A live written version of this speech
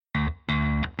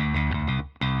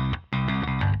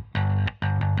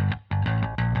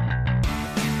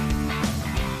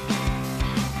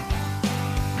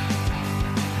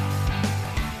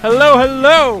Hello,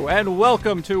 hello, and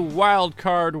welcome to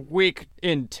Wildcard Week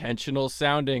Intentional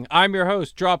Sounding. I'm your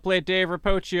host, Dropplate Dave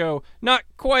Rapocchio. Not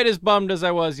quite as bummed as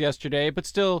I was yesterday, but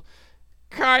still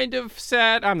kind of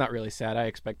sad. I'm not really sad. I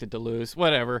expected to lose.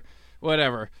 Whatever.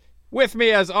 With me,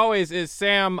 as always, is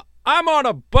Sam. I'm on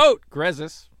a boat,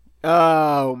 Grezis.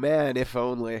 Oh man, if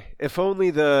only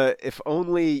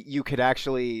you could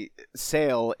actually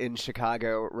sail in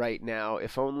Chicago right now.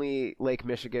 If only Lake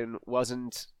Michigan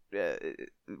wasn't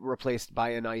replaced by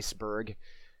an iceberg.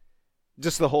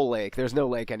 Just the whole lake. There's no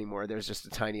lake anymore. There's just a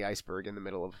tiny iceberg in the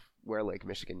middle of where Lake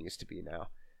Michigan used to be now.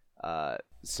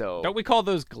 So Don't we call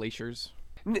those glaciers?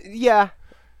 Yeah,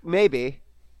 maybe.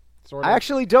 Sort of. I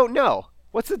actually don't know.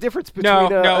 What's the difference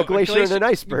between a glacier and an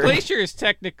iceberg? A glacier is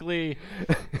technically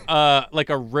like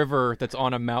a river that's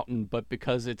on a mountain, but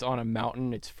because it's on a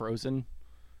mountain, it's frozen.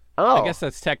 Oh. I guess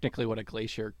that's technically what a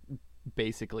glacier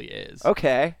basically is.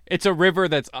 Okay. It's a river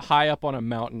that's high up on a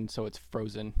mountain, so it's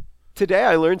frozen. Today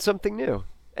I learned something new.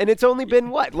 And it's only been,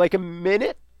 like a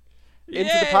minute into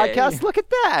the podcast? Look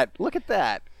at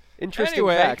that. Interesting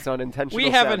facts on intentional we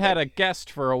haven't sounding. had a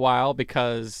guest for a while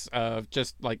because of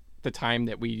just like the time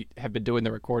that we have been doing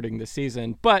the recording this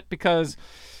season. But because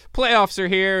playoffs are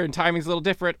here and timing's a little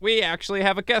different, we actually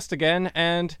have a guest again.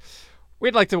 And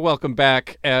we'd like to welcome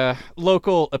back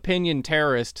local opinion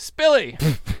terrorist,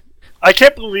 Spilly. I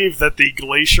can't believe that the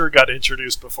glacier got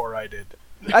introduced before I did.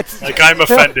 That's- Like, I'm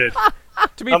offended.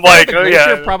 To be I'm fair, like, the oh,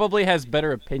 glacier yeah. probably has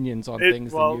better opinions on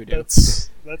things than you do.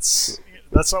 That's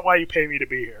not why you pay me to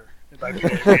be here. If I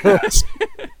pay to ask.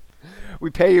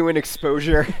 We pay you in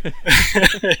exposure.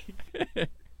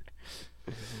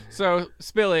 So,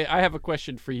 Spilly, I have a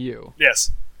question for you.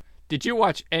 Yes. Did you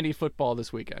watch any football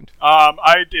this weekend?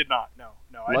 I did not. No.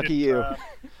 I Lucky didn't, you.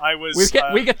 I was.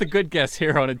 We get the good guests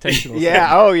here on Intentional. Yeah.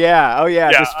 Sounding. Oh yeah.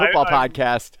 Yeah, This football I-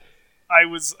 podcast. I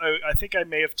was. I think I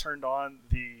may have turned on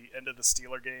the end of the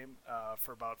Steeler game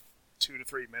for about 2 to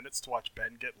 3 minutes to watch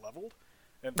Ben get leveled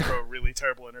and throw a really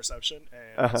terrible interception,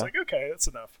 and I was like, okay, that's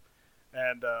enough,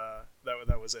 and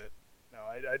that was it. No,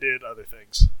 I did other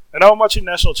things, and now I'm watching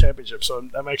national championships, so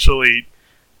I'm actually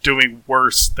doing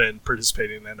worse than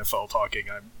participating in the NFL talking.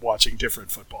 I'm watching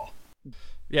different football.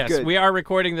 Yes, Good. we are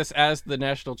recording this as the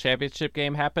national championship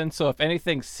game happens, so if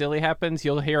anything silly happens,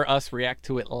 you'll hear us react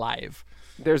to it live.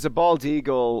 There's a bald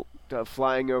eagle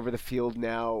flying over the field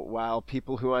now, while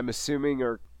people who I'm assuming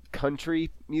are country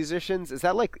musicians. Is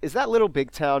that Little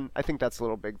Big Town? I think that's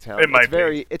Little Big Town. It might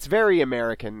be. It's very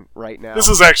American right now. This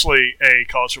is actually a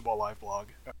college football live blog.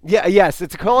 Yeah, yes,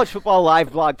 it's a college football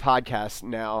live blog podcast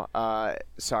now.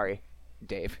 Sorry,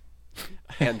 Dave,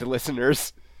 and the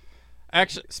listeners.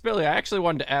 Actually, Spilly, I actually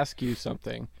wanted to ask you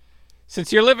something.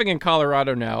 Since you're living in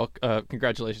Colorado now,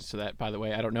 congratulations to that, by the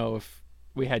way. I don't know if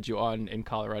we had you on in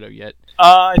Colorado yet.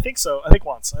 I think so. I think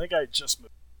once. I think I just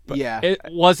moved. Yeah.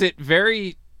 Was it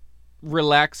very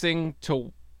relaxing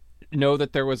to know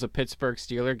that there was a Pittsburgh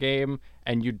Steeler game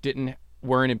and you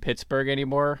weren't in Pittsburgh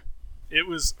anymore? It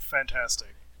was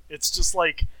fantastic. It's just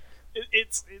like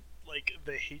it's like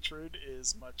the hatred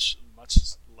is much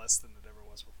less than it ever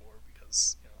was before,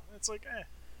 because it's like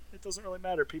it doesn't really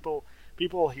matter. People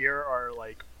here are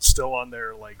like still on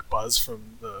their like buzz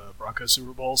from the Broncos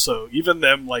Super Bowl, so even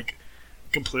them like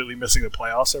completely missing the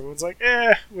playoffs, everyone's like,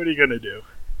 what are you gonna do?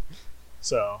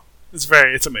 So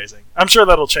it's amazing. I'm sure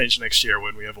that'll change next year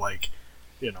when we have like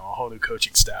a whole new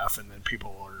coaching staff and then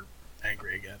people are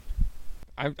angry again.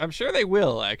 I'm sure they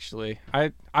will, actually.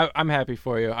 I'm happy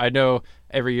for you. I know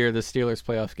every year the Steelers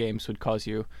playoff games would cause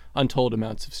you untold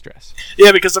amounts of stress.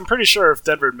 Yeah, because I'm pretty sure if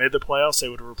Denver had made the playoffs, they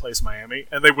would have replaced Miami,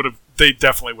 and they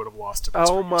definitely would have lost to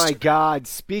Pittsburgh. Oh my yesterday. God!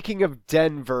 Speaking of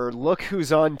Denver, look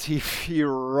who's on TV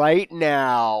right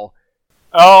now.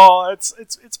 Oh,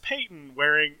 it's Peyton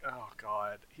wearing. Oh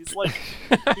God, he's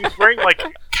wearing like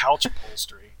couch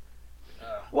upholstery.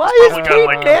 Why is probably got, Peyton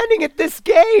like, Manning at this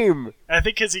game? I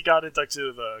think because he got inducted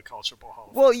to the College Football Hall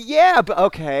of Fame. Well, yeah, but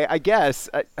okay, I guess.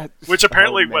 Which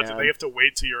apparently, oh, what, do man. they have to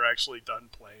wait till you're actually done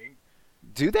playing?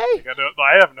 Do they? Like,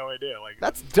 I have no idea. Like,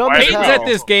 That's dumb why as are Peyton's they hell. at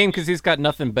this game because he's got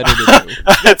nothing better to do.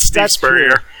 That's Steve That's Spurrier.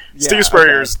 true. Yeah, Steve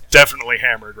Spurrier okay. is definitely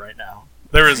hammered right now.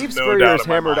 There is Steve no Spurrier doubt is in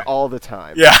my hammered mind. all the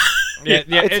time. Yeah. Yeah,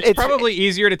 it's It's- probably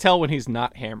easier to tell when he's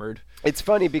not hammered. It's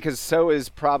funny because so is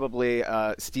probably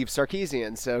Steve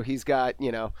Sarkisian. So he's got,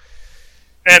 And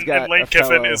got Lane a Kiffin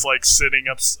fellow- is like sitting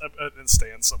up and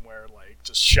stands somewhere, like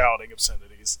just shouting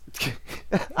obscenities.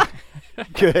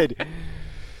 good.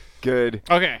 Good.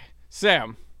 Okay,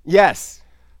 Sam, Yes.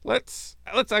 Let's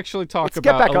actually talk Let's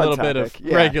get about back a on little bit of topic.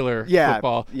 Yeah. regular Yeah.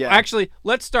 football. Yeah. Actually,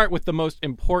 let's start with the most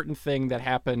important thing that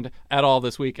happened at all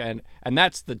this weekend, and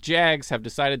that's the Jags have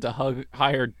decided to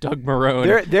hire Doug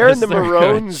Marrone. They're as in the their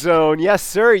Marone coach. zone. Yes,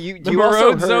 sir. The You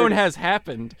also Marone heard, zone has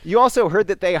happened. You also heard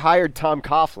that they hired Tom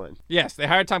Coughlin. Yes, they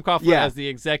hired Tom Coughlin Yeah. as the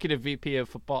executive VP of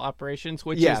football operations,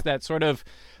 which Yeah. is that sort of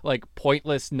like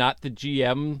pointless, not the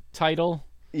GM title.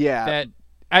 Yeah. That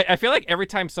I feel like every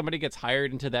time somebody gets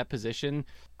hired into that position,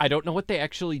 I don't know what they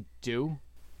actually do.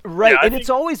 Right, Yeah, I and think-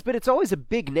 it's always a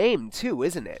big name too,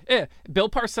 isn't it? Yeah, Bill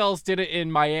Parcells did it in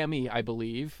Miami, I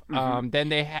believe. Then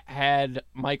they had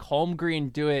Mike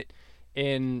Holmgren do it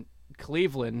in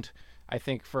Cleveland, I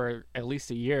think, for at least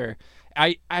a year.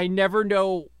 I never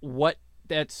know what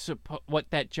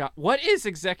that job. What is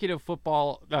executive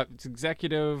football?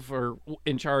 Executive or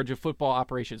in charge of football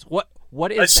operations? What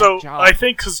is So that job? I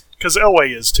think because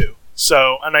Elway is too.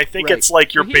 So, and I think Right. it's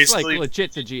like you're He's basically like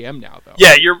legit the GM now, though.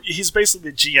 yeah, he's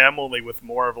basically the GM only with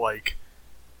more of like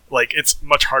it's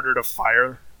much harder to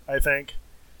fire. I think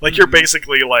like you're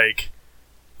basically like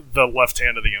the left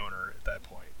hand of the owner at that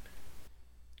point.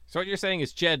 So what you're saying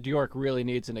is Jed York really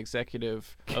needs an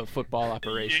executive of football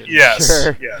operations. Yes,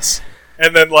 Sure. yes,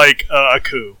 and then like a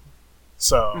coup.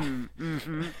 So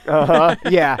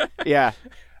Yeah, yeah.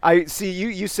 I see.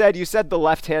 You said the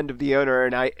left hand of the owner,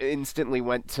 and I instantly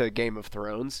went to Game of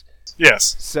Thrones.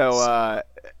 yes, So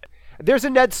there's a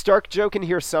Ned Stark joke in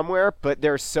here somewhere, but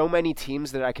there are so many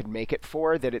teams that I could make it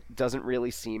for that it doesn't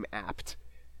really seem apt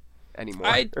anymore.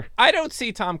 I don't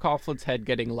see Tom Coughlin's head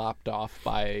getting lopped off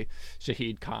by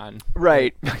Shahid Khan.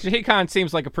 Right. Shahid Khan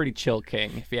seems like a pretty chill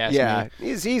king, if you ask Yeah, me.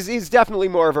 he's definitely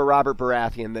more of a Robert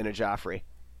Baratheon than a Joffrey.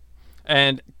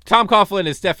 And Tom Coughlin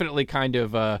is definitely kind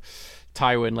of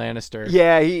Tywin Lannister.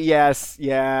 Yeah,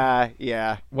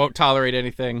 yeah. Won't tolerate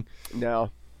anything. No.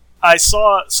 I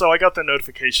saw. So I got the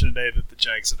notification today that the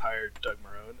Jags had hired Doug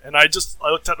Marone, and I looked at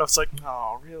it and I was like,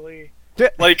 oh really?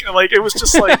 Like it was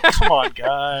just like, come on,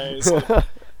 guys.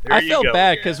 There I you felt go.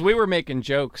 bad because we were making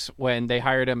jokes when they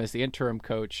hired him as the interim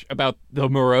coach about the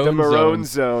Marone The Marone zone.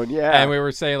 zone, yeah. And we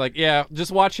were saying, like, yeah,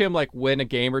 just watch him, like, win a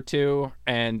game or two,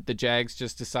 and the Jags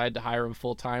just decide to hire him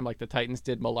full-time like the Titans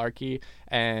did Malarkey,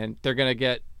 and they're going to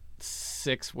get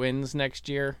 6 wins next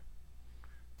year.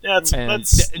 Yeah, And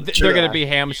that's they're going to be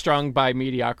hamstrung by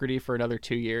mediocrity for another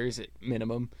 2 years at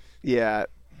minimum. Yeah.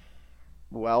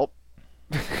 Well,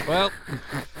 Well,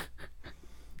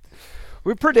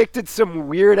 we predicted some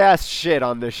weird ass shit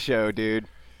on this show, dude.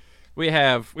 we've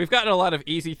gotten a lot of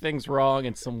easy things wrong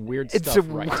and some weird It's stuff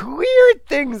some right. weird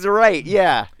things right.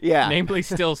 Yeah. Namely,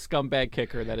 still scumbag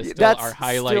kicker. That is still That's our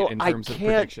highlight still- in terms of can't-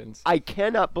 predictions. I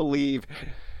cannot believe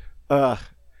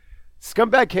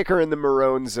scumbag kicker in the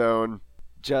Marone zone.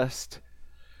 Just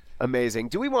amazing.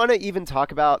 Do we want to even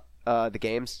talk about the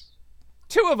games?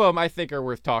 2 of them I think are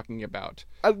worth talking about.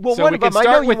 Well, So one we of can them I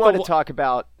know start you with want the to talk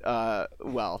about. I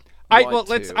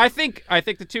think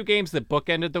the 2 games that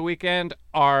bookended the weekend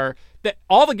are that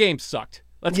all the games sucked.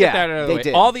 Let's Yeah, get that out of the they way.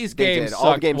 did. All these They games did. sucked.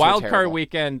 All the games were Wild card terrible.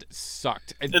 weekend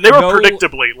sucked. and they were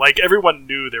predictably like everyone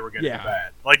knew they were going to Yeah. be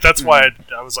bad. Like that's why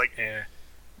I was like, eh.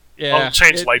 Yeah, I'll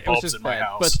change light it was bulbs just in my bad.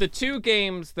 house. But the 2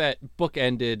 games that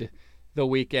bookended the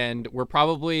weekend were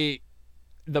probably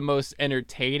the most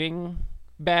entertaining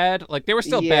bad. Like they were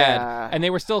still Yeah. bad, and they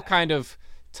were still kind of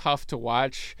tough to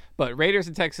watch. But Raiders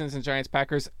and Texans and Giants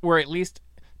Packers were at least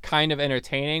kind of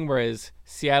entertaining, whereas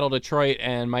Seattle Detroit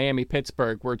and Miami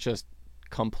Pittsburgh were just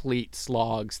complete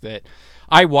slogs that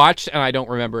I watched and I don't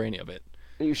remember any of it.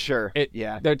 Are you sure?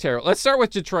 Yeah. They're terrible. Let's start with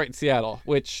Detroit and Seattle,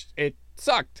 which it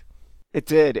sucked. It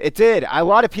did. It did. A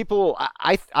lot of people.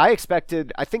 I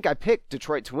expected. I think I picked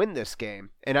Detroit to win this game,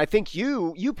 and I think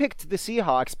you picked the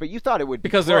Seahawks, but you thought it would be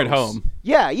Because they're at close. home.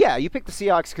 Yeah. You picked the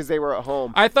Seahawks because they were at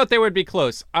home. I thought they would be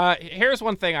close. Here's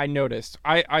one thing I noticed.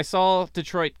 I saw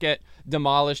Detroit get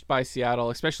demolished by Seattle,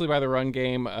 especially by the run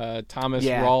game. Thomas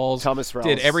Rawls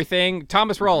did everything.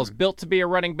 Thomas Rawls, built to be a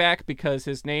running back because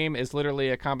his name is literally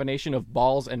a combination of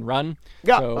balls and run.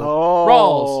 Yeah. So,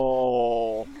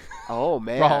 Rawls. Oh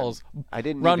man. Rawls. I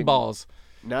didn't Run even, balls.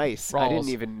 Nice. Rawls. I didn't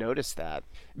even notice that.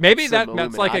 Maybe That's some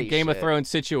that's like a Illuminati Game of shit. Thrones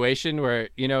situation where,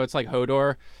 it's like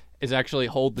Hodor is actually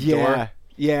hold the door.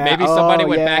 Yeah. Maybe somebody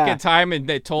went back in time and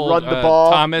they told Run the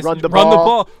ball. Thomas, Run the run the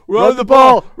ball. ball, run the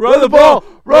ball, run the ball,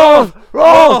 Rawls.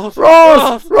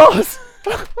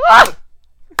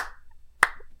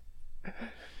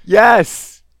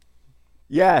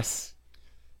 Yes.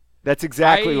 That's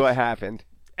exactly what happened.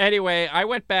 Anyway, I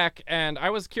went back and I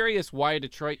was curious why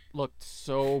Detroit looked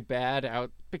so bad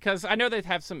out because I know they'd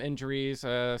have some injuries.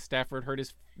 Stafford hurt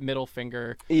his middle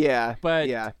finger, Yeah. but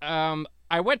yeah.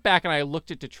 I went back and I looked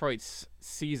at Detroit's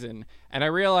season, and I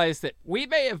realized that we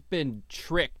may have been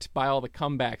tricked by all the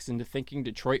comebacks into thinking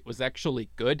Detroit was actually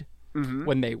good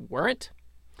when they weren't.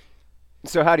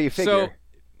 So how do you figure?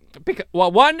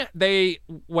 One, they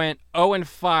went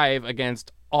 0-5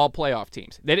 against all playoff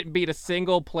teams. They didn't beat a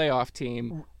single playoff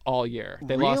team all year.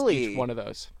 They lost each one of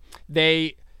those.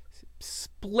 They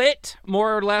split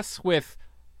more or less with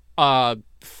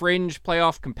fringe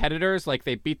playoff competitors. Like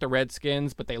they beat the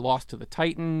Redskins, but they lost to the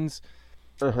Titans.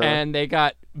 And they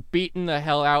got beaten the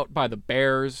hell out by the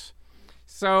Bears.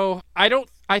 So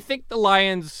I think the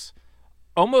Lions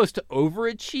almost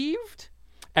overachieved,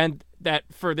 and that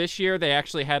for this year they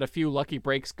actually had a few lucky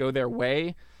breaks go their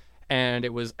way, and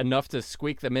it was enough to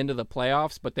squeak them into the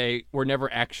playoffs, but they were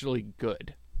never actually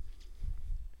good.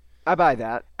 I buy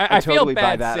that. I totally feel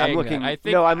bad buy that. saying I'm looking.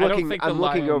 that. I'm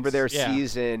looking over their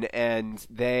season, and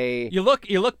they. You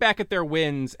look back at their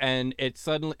wins, and it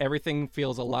suddenly everything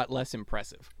feels a lot less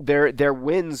impressive. Their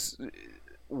wins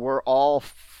were all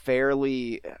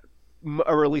fairly,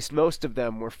 or at least most of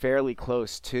them were fairly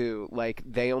close too. Like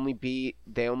they only beat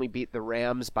the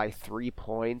Rams by 3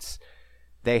 points.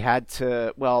 They had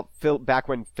to back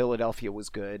when Philadelphia was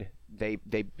good, they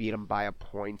beat them by a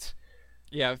point.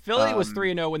 Yeah, Philly was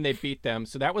 3-0 when they beat them,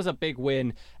 so that was a big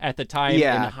win at the time.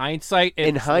 Yeah. In hindsight,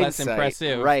 less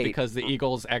impressive because the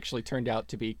Eagles actually turned out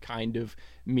to be kind of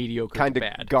mediocre kind to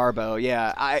of bad. Garbo,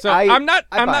 yeah. I'm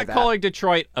not calling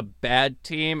Detroit a bad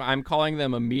team. I'm calling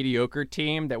them a mediocre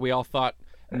team that we all thought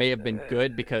may have been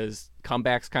good because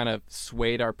comebacks kind of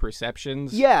swayed our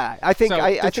perceptions. Yeah, I think so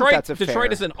I think that's a fair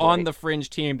Detroit is an point. on the fringe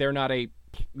team. They're not a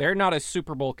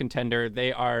Super Bowl contender.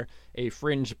 They are a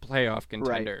fringe playoff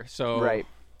contender. Right. So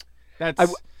that's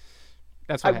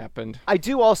what happened. I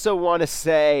do also want to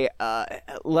say,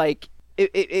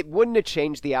 it wouldn't have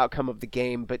changed the outcome of the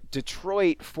game, but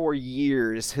Detroit for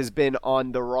years has been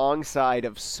on the wrong side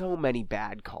of so many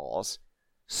bad calls.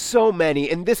 So many.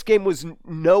 And this game was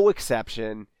no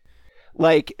exception.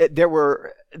 Like, there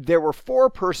were 4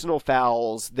 personal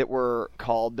fouls that were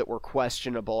called that were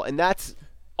questionable, and that's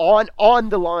on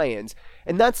the Lions.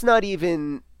 And that's not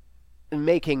even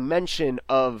making mention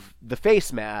of the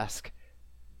face mask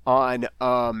on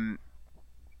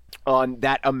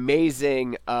that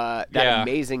amazing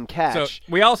amazing catch.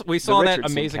 So we saw that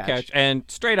amazing catch, and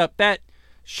straight up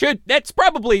that's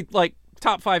probably like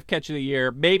top 5 catch of the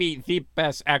year, maybe the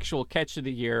best actual catch of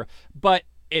the year, but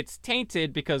it's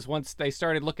tainted because once they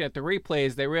started looking at the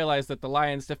replays, they realized that the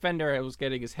Lions defender was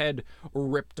getting his head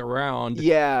ripped around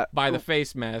by the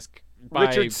face mask. Paul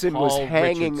Richardson was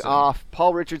hanging off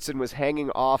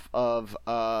of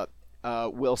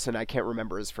Wilson. I can't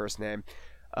remember his first name.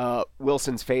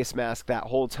 Wilson's face mask that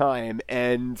whole time.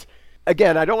 And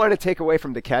again, I don't want to take away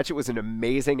from the catch. It was an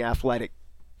amazing athletic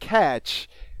catch.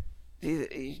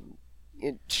 It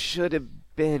should have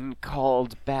been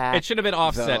called back. It should have been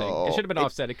offsetting. Though. It should have been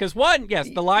offsetting. Because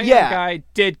the Lions guy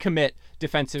did commit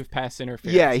defensive pass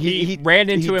interference. Yeah, he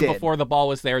ran into him before the ball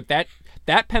was there.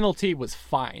 That penalty was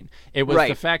fine. It was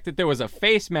the fact that there was a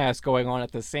face mask going on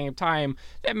at the same time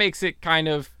that makes it kind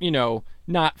of,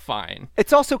 not fine.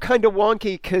 It's also kind of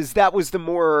wonky because that was the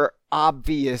more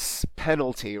obvious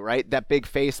penalty, right? That big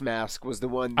face mask was the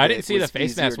one that I didn't see the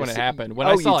face mask when it happened. When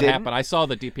I saw it happen, I saw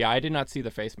the DPI. I did not see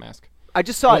the face mask. I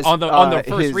just saw on the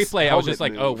first replay. I was just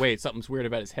like, oh wait, something's weird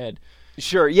about his head.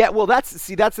 Sure, yeah. Well, that's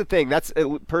the thing. That's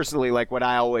personally like what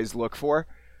I always look for.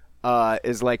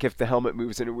 Is like if the helmet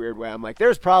moves in a weird way, I'm like,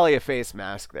 there's probably a face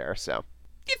mask there. So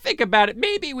you think about it,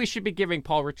 maybe we should be giving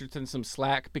Paul Richardson some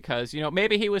slack because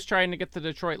maybe he was trying to get the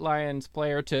Detroit Lions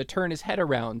player to turn his head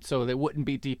around so there wouldn't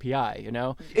be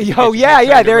DPI. Oh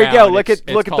yeah. There you go. Look at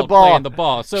the ball. Playing the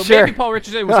ball. So maybe Paul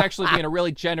Richardson was actually being a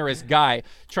really generous guy,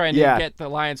 trying to get the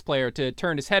Lions player to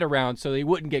turn his head around so he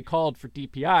wouldn't get called for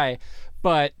DPI.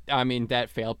 But I mean that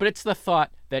failed. But it's the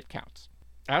thought that counts.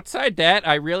 Outside that,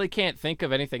 I really can't think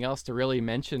of anything else to really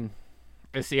mention.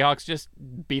 The Seahawks just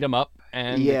beat them up,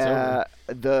 and it's over.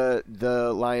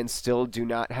 The Lions still do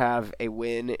not have a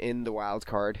win in the wild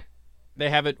card. They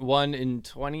haven't won in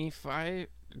 20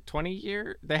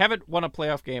 years. They haven't won a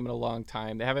playoff game in a long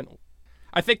time. They haven't.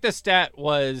 I think the stat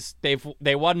was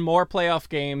they won more playoff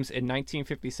games in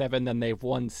 1957 than they've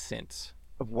won since.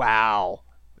 Wow.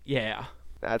 Yeah.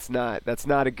 That's not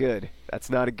a good.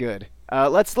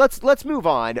 Let's move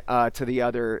on to the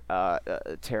other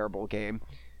terrible game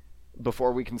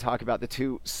before we can talk about the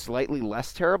 2 slightly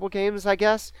less terrible games, I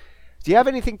guess. Do you have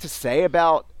anything to say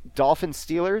about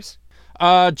Dolphins-Steelers?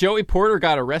 Joey Porter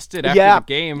got arrested after the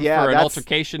game for an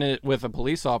altercation with a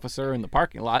police officer in the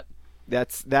parking lot.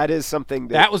 That is something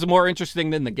that was more interesting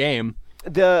than the game.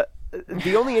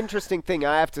 the only interesting thing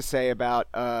I have to say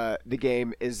about the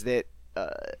game is that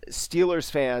Steelers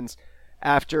fans,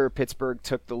 after Pittsburgh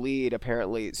took the lead,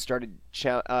 apparently started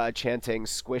chanting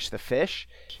 "Squish the fish."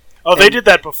 Oh, they did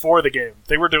that before the game.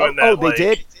 They were doing that. Oh, they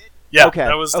did? Yeah, Okay,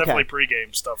 that was definitely okay.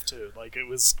 pregame stuff too. Like, it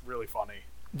was really funny.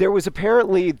 There was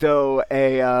apparently, though,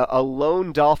 a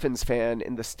lone Dolphins fan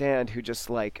in the stand who just,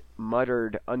 like,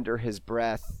 muttered under his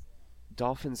breath,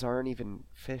 "Dolphins aren't even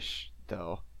fish,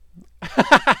 though.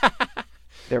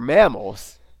 They're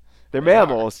mammals. They're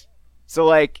mammals." So,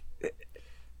 like,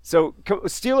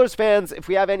 Steelers fans, if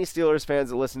we have any Steelers fans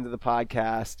that listen to the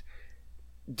podcast,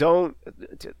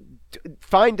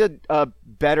 find a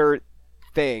better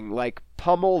thing, like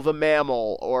pummel the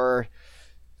mammal, or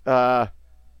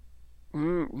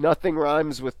nothing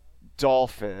rhymes with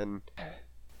dolphin.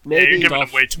 Maybe you're giving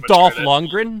them way too much Dolph credit.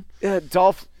 Lundgren.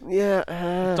 Dolph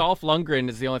Lundgren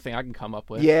is the only thing I can come up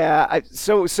with. Yeah,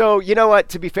 so you know what?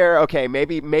 To be fair, okay,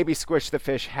 maybe Squish the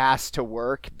Fish has to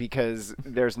work because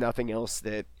there's nothing else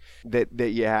that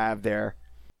you have there.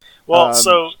 Well,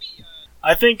 so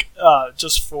I think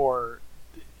just for,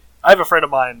 I have a friend of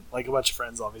mine, like a bunch of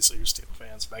friends, obviously, who are Steelers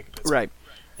fans back in Pittsburgh, Right.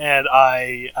 and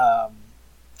I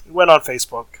went on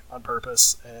Facebook on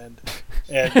purpose, and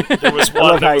there was I one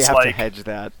love that how you was have to like, hedge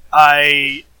that.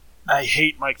 I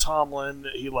hate Mike Tomlin.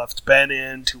 He left Ben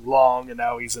in too long, and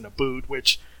now he's in a boot.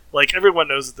 Which, like, everyone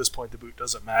knows at this point, the boot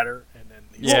doesn't matter. And then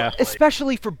he's Yeah. like,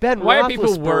 Especially for Ben Roethlisberger. Why are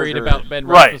people worried about Ben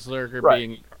Right, Roethlisberger right.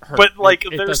 being hurt? but like,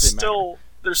 It there's doesn't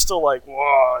still like,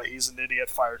 whoa, he's an idiot.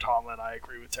 Fire Tomlin. I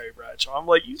agree with Terry Bradshaw. I'm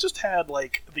like, you just had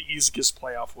like the easiest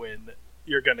playoff win that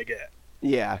you're gonna get,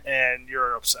 Yeah. and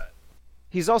you're upset.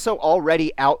 He's also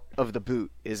already out of the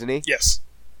boot, isn't he? Yes,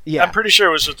 Yeah. I'm pretty sure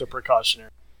it was just a precautionary.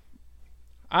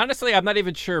 Honestly, I'm not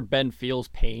even sure Ben feels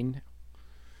pain.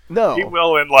 No. He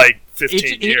will in like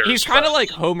 15 years. He's kind of but- like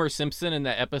Homer Simpson in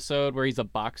that episode where he's a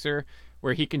boxer,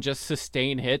 where he can just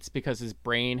sustain hits because his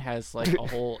brain has like a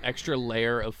whole extra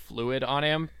layer of fluid on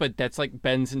him, but that's like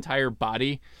Ben's entire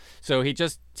body. So he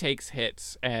just takes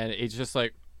hits and he's just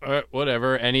like,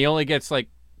 whatever. And he only gets like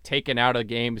taken out of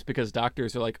games because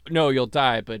doctors are like, no, you'll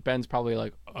die. But Ben's probably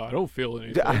like, I don't feel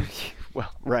anything.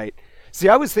 Well, right. See,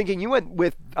 I was thinking you went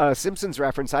with Simpsons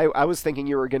reference. I was thinking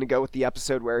you were going to go with the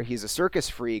episode where he's a circus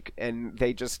freak and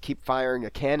they just keep firing a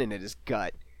cannon at his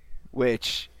gut,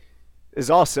 which is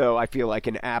also, I feel like,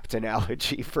 an apt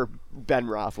analogy for Ben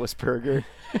Roethlisberger.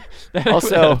 That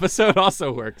Also- episode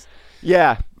also works.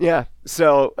 Yeah.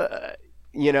 So,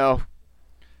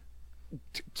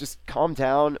 just calm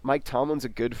down. Mike Tomlin's a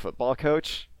good football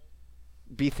coach.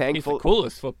 Be He's thankful. the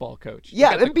coolest football coach.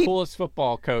 Yeah, You got and the be- coolest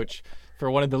football coach for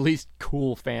one of the least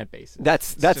cool fan bases.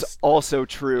 That's just- also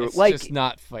true. It's Like, just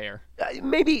not fair.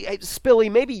 maybe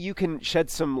Spilly, maybe you can shed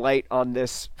some light on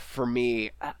this for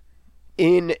me.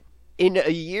 In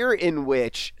a year in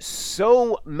which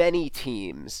so many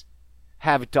teams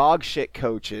have dog shit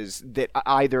coaches that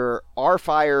either are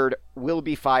fired, will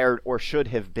be fired, or should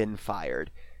have been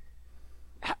fired.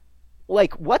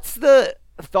 Like, what's the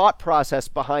thought process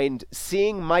behind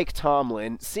seeing Mike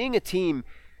Tomlin, seeing a team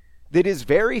that is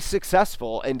very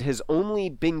successful and has only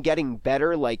been getting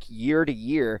better like year to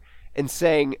year, and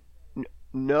saying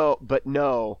no,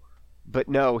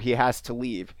 he has to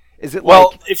leave? Is it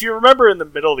Well, like, if you remember, in the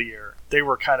middle of the year, they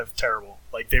were kind of terrible.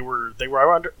 Like they were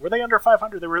under. Were they under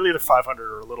 500? They were either 500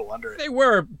 or a little under it. They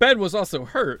were. Ben was also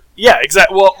hurt. Yeah,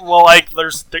 exactly. Well, like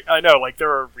I know, like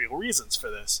there are real reasons for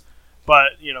this,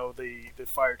 but the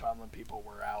Fire Tomlin people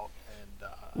were out, and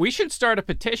We should start a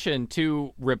petition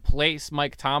to replace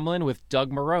Mike Tomlin with Doug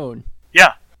Marrone.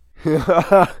 yeah,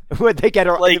 would they get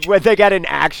an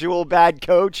actual bad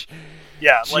coach?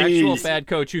 yeah, like Actual bad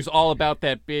coach who's all about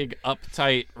that big,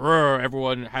 uptight,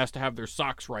 everyone has to have their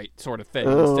socks right sort of thing,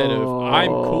 instead of I'm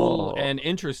cool and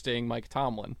interesting Mike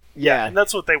Tomlin. Yeah, and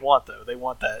that's what they want, though. They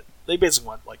want that. They basically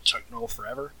want like Chuck Noll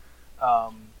forever,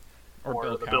 Or or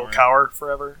Bill Bill Cowher. Cowher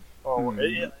forever. Or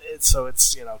so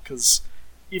it's because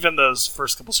even those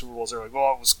first couple Super Bowls, they're like,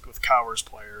 well, it was with Cowher's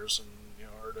players, and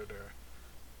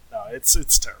no,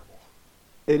 it's terrible.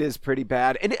 it is pretty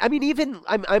bad. And I mean, even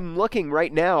I'm looking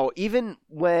right now. Even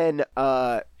when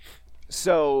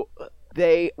so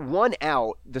they won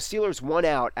out, the Steelers won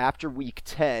out after Week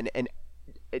 10, and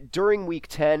during Week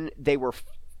 10 they were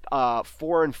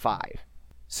 4-5.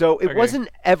 So it Okay. wasn't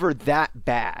ever that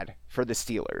bad for the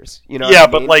Steelers. You know? Yeah, what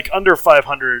I but mean? like under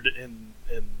 500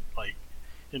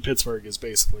 in Pittsburgh is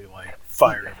basically like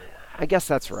fire everywhere. I guess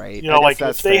that's right. You know, I guess like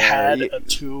that's if they fair. had a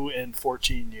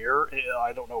 2-14 year,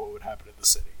 I don't know what would happen in the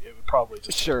city. It would probably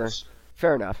just Sure.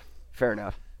 Fair enough.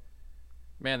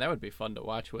 Man, that would be fun to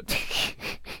watch. Wouldn't it?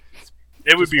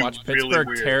 It would Just be watch really Pittsburgh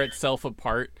weird. tear itself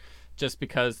apart just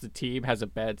because the team has a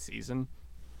bad season.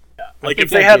 Yeah. I Like think if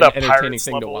they that'd had be a an entertaining Pirates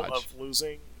thing to level watch. of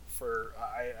losing for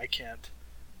I can't.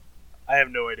 I have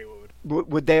no idea what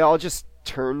would. Would they all just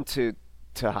turn to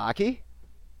hockey?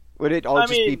 Would it all I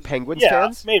just mean, be Penguins yeah,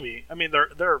 fans? maybe. I mean,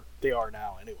 they are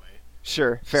now anyway.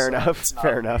 Sure, fair So enough. it's not,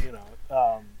 Fair enough. You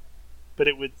know, but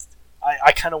it would.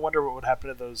 I kind of wonder what would happen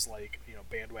to those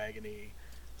bandwagony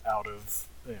out of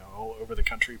all over the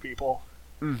country people.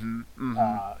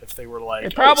 If they were like They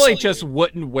probably suddenly- just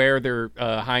wouldn't wear their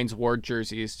Heinz Ward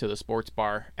jerseys to the sports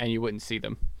bar, and you wouldn't see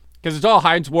them because it's all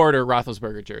Heinz Ward or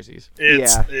Roethlisberger jerseys.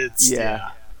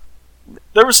 Yeah.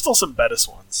 There were still some Bettis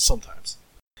ones sometimes.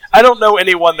 I don't know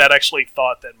anyone that actually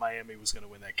thought that Miami was going to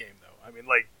win that game, though. I mean,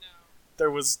 like,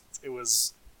 it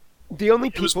was The only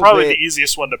people probably that, the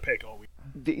easiest one to pick all week.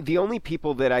 the only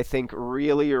people that I think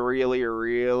really, really,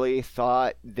 really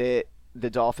thought that the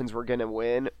Dolphins were going to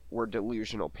win were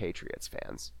delusional Patriots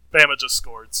fans. Bama just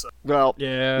scored, so Well,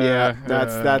 Yeah,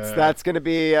 that's gonna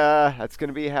be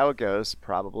how it goes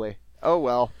probably. Oh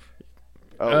well.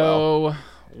 Oh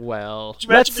well. Could you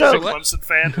imagine being a Let's- Clemson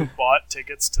fan who bought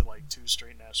tickets to like 2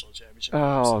 straight national championship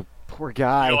games? Oh, poor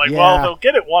guy. You're like, yeah. well, they'll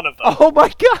get it one of them. Oh my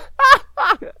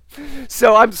god.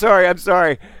 So I'm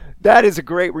sorry. That is a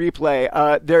great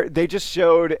replay. They just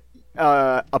showed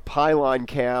a pylon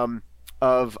cam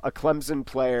of a Clemson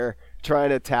player trying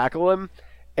to tackle him,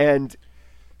 and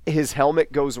his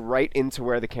helmet goes right into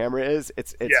where the camera is.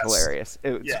 It's Yes. hilarious.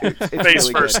 Yeah, It's face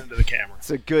really first good. into the camera.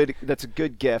 That's a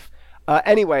good gif.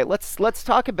 Anyway, let's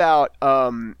talk about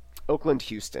Oakland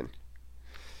Houston,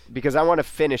 because I want to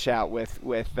finish out with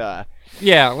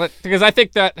Yeah, because I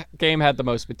think that game had the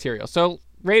most material. So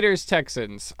Raiders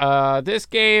Texans. This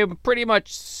game pretty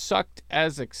much sucked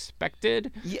as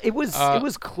expected. it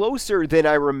was closer than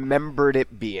I remembered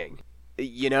it being.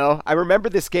 You know, I remember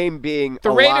this game being The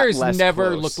a Raiders lot less never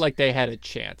close. looked like they had a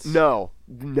chance. No,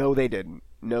 they didn't.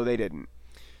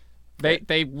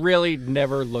 They really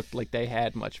never looked like they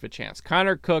had much of a chance.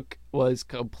 Connor Cook was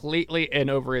completely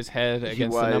in over his head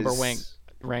against the number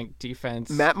ranked defense.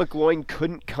 Matt McGloin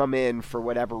couldn't come in for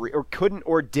whatever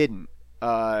or didn't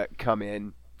come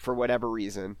in for whatever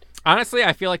reason. Honestly,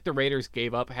 I feel like the Raiders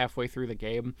gave up halfway through the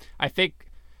game. I think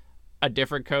a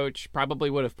different coach probably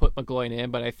would have put McGloin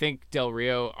in, but I think Del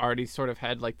Rio already sort of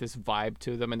had like this vibe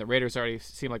to them, and the Raiders already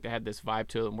seemed like they had this vibe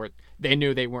to them where they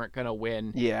knew they weren't going to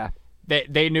win. Yeah.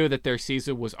 They knew that their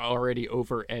season was already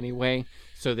over anyway,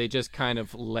 so they just kind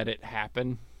of let it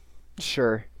happen.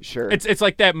 Sure. It's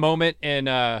like that moment in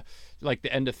like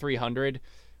the end of 300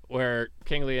 where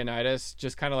King Leonidas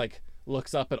just kind of like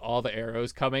looks up at all the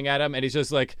arrows coming at him, and he's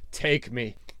just like, "Take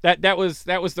me." That was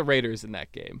the Raiders in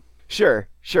that game. Sure.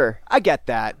 I get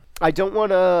that. I don't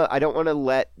want to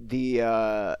let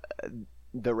the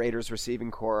Raiders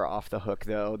receiving core off the hook,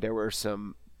 though. There were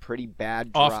some pretty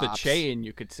bad drops. Off the chain,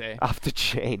 you could say. Off the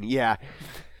chain, yeah.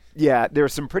 There were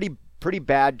some pretty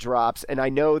bad drops, and I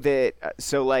know that.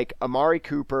 So like Amari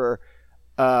Cooper,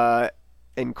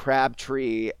 and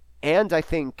Crabtree, and I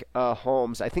think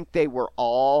Holmes. I think they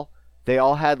all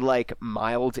had like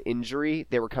mild injury.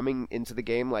 They were coming into the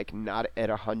game like not at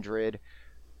 100%.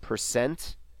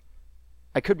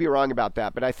 I could be wrong about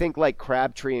that, but I think like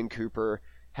Crabtree and Cooper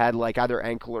had like either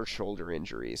ankle or shoulder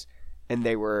injuries, and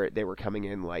they were coming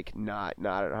in like not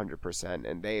at 100%,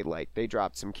 and they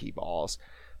dropped some key balls.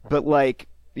 But like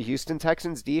the Houston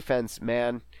Texans defense,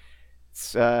 man,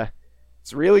 it's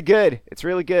really good. It's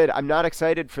really good. I'm not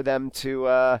excited for them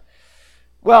to.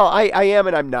 Well, I am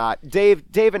and I'm not. Dave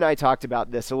and I talked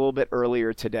about this a little bit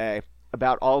earlier today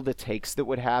about all the takes that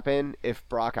would happen if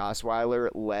Brock Osweiler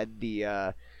led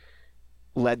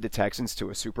the Texans to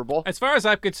a Super Bowl. As far as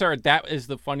I'm concerned, that is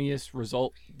the funniest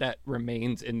result that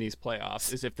remains in these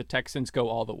playoffs, is if the Texans go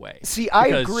all the way. See, I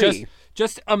Because agree.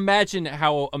 Just imagine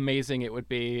how amazing it would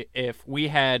be if we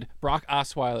had Brock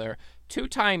Osweiler 2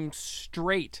 times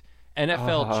straight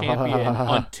NFL champion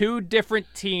on 2 different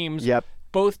teams. Yep.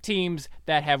 Both teams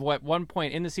that have at one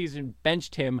point in the season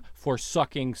benched him for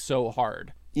sucking so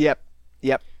hard. Yep.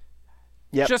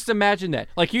 Just imagine that.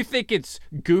 Like, you think it's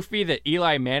goofy that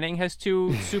Eli Manning has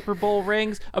 2 Super Bowl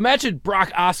rings? Imagine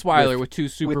Brock Osweiler with 2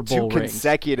 Super Bowl two rings.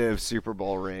 consecutive Super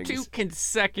Bowl rings. 2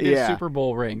 consecutive Yeah. Super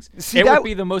Bowl rings. See, it that- would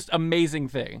be the most amazing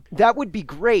thing. That would be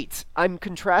great. I'm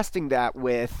contrasting that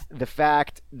with the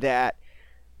fact that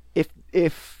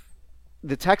if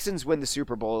the Texans win the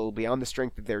Super Bowl, it'll be on the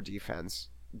strength of their defense,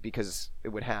 because it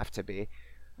would have to be.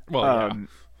 Well, yeah.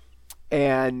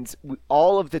 And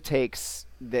all of the takes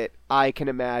that I can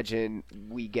imagine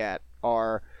we get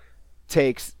are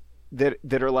takes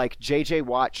that are like JJ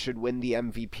Watt should win the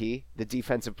MVP, the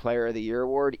Defensive Player of the Year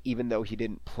award, even though he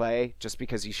didn't play, just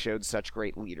because he showed such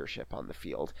great leadership on the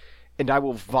field. And I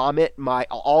will vomit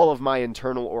all of my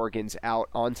internal organs out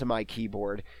onto my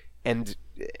keyboard, and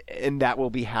that will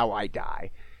be how I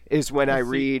die. Is when I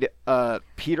read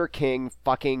Peter King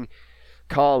fucking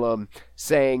column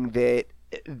saying that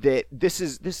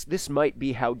this might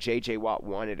be how JJ Watt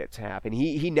wanted it to happen.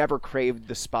 He never craved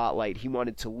the spotlight. He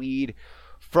wanted to lead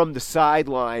from the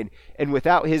sideline, and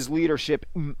without his leadership,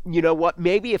 you know what?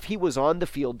 Maybe if he was on the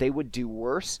field, they would do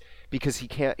worse because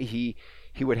he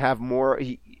would have more.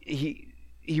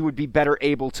 He would be better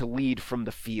able to lead from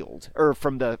the field or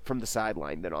from the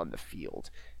sideline than on the field.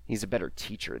 He's a better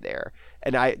teacher there,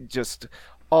 and I just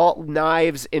all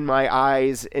knives in my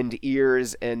eyes and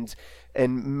ears and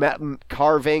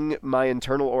carving my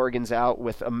internal organs out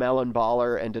with a melon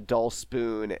baller and a dull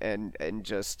spoon and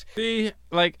just see,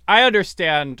 like, I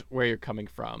understand where you're coming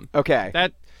from. Okay.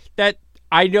 That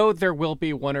I know there will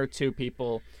be one or two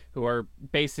people who are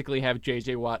basically have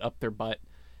JJ Watt up their butt,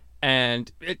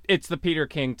 and it's the Peter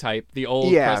King type, the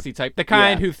old crusty type, the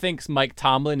kind who thinks Mike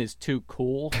Tomlin is too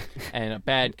cool and a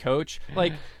bad coach,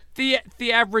 like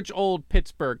the average old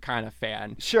Pittsburgh kind of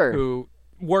fan, sure, who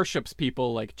worships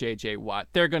people like JJ Watt.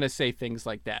 They're going to say things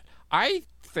like that. I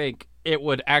think it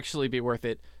would actually be worth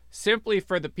it simply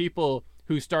for the people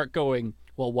who start going,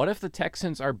 well, what if the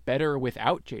Texans are better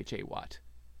without JJ Watt?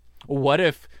 What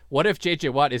if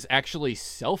JJ Watt is actually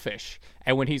selfish,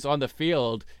 and when he's on the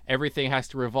field, everything has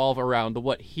to revolve around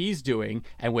what he's doing,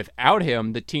 and without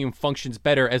him, the team functions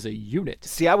better as a unit?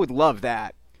 See, I would love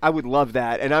that. I would love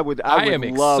that, and I would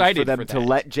love for them to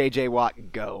let JJ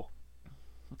Watt go.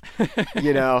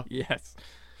 You know? Yes.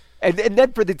 And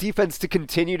then for the defense to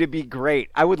continue to be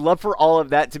great. I would love for all of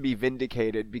that to be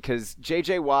vindicated, because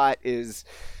JJ Watt is...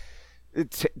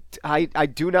 I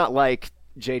do not like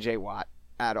JJ Watt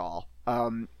at all.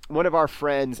 One of our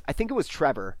friends, I think it was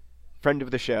Trevor, friend of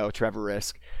the show, Trevor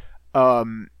Risk,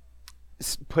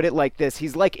 put it like this.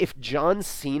 He's like, if John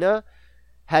Cena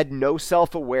had no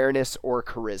self-awareness or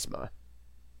charisma,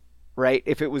 right?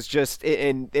 If it was just,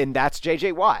 and that's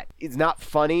JJ Watt. He's not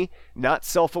funny, not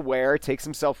self-aware, takes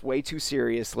himself way too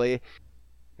seriously.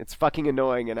 It's fucking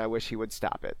annoying, and I wish he would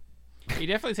stop it. He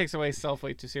definitely takes away self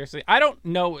way too seriously. I don't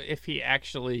know if he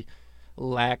actually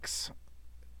lacks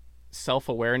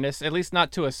self-awareness, at least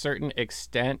not to a certain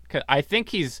extent. 'Cause I think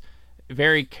he's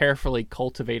very carefully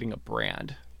cultivating a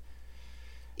brand.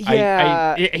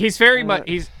 Yeah, he's very much.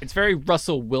 It's very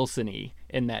Russell Wilson-y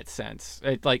in that sense.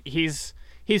 He's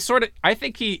sort of. I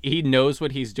think he knows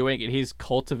what he's doing, and he's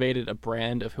cultivated a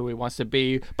brand of who he wants to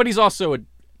be. But he's also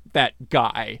that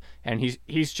guy, and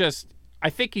he's just.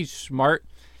 I think he's smart,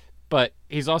 but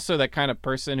he's also that kind of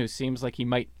person who seems like he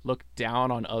might look down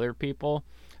on other people.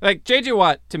 Like, JJ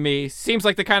Watt, to me, seems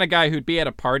like the kind of guy who'd be at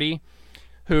a party,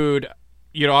 you'd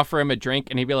offer him a drink,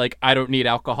 and he'd be like, I don't need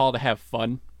alcohol to have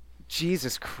fun.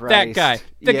 Jesus Christ. That guy.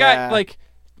 The guy, like,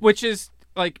 which is,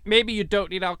 like, maybe you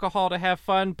don't need alcohol to have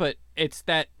fun, but it's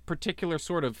that particular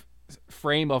sort of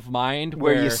frame of mind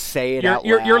where you say it out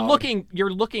loud.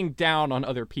 You're looking down on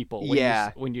other people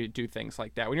when you do things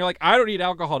like that. When you're like, I don't need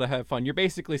alcohol to have fun, you're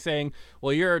basically saying,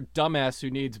 well, you're a dumbass who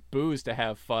needs booze to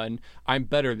have fun. I'm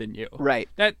better than you. Right.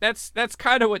 That's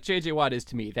kind of what JJ Watt is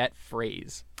to me, that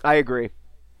phrase. I agree.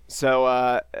 So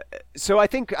I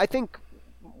think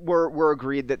we're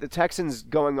agreed that the Texans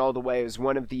going all the way is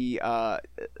one of the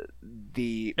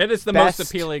it is the most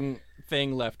appealing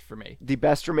thing left for me. The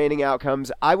best remaining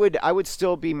outcomes. I would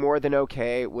still be more than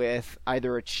okay with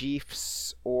either a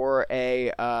Chiefs or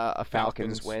a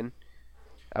Falcons win.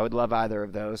 I would love either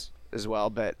of those as well,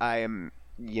 but I am,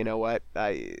 you know what?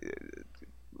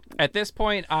 At this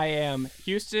point, I am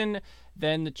Houston,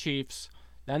 then the Chiefs,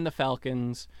 then the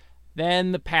Falcons,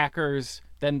 then the Packers,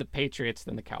 then the Patriots,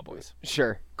 then the Cowboys.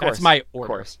 Sure. That's my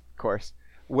order. Of course.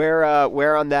 Where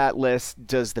on that list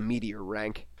does the Meteor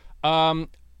rank?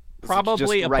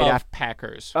 Probably above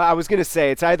Packers. I was gonna say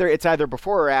it's either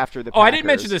before or after the Packers. Oh, I didn't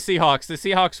mention the Seahawks. The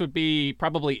Seahawks would be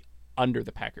probably under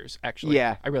the Packers, actually.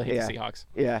 Yeah. I really hate the Seahawks.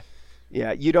 Yeah.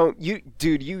 Yeah. You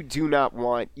do not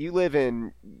want, you live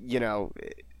in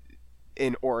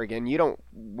Oregon. You don't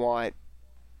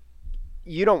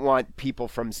want people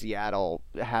from Seattle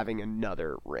having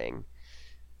another ring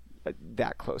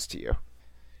that close to you.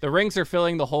 The rings are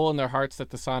filling the hole in their hearts that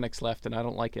the Sonics left, and I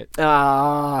don't like it.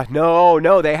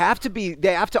 No. They have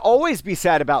to always be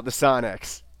sad about the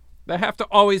Sonics. They have to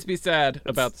always be sad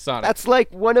about the Sonics. That's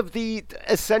like one of the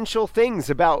essential things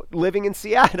about living in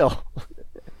Seattle.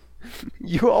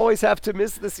 You always have to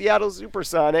miss the Seattle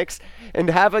Supersonics and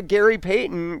have a Gary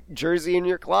Payton jersey in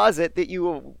your closet that you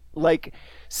will, like,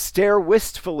 stare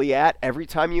wistfully at every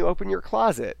time you open your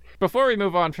closet. Before we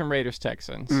move on from Raiders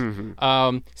Texans,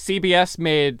 CBS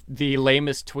made the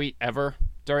lamest tweet ever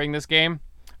during this game.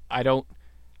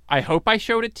 I hope I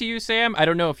showed it to you, Sam. I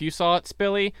don't know if you saw it,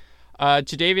 Spilly.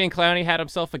 Jadeveon Clowney had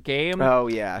himself a game. Oh,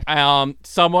 yeah.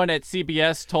 Someone at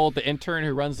CBS told the intern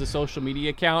who runs the social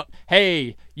media account,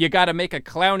 hey, you got to make a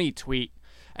Clowney tweet.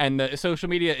 And the social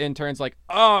media intern's like,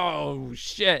 oh,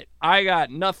 shit, I got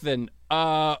nothing.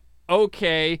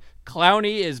 Okay,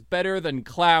 Clowney is better than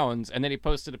clowns. And then he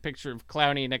posted a picture of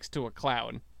Clowney next to a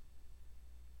clown.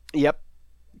 Yep.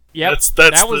 Yep. That's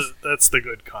the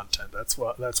good content. That's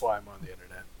why I'm on the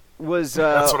internet.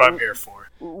 That's what I'm here for.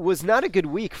 Was not a good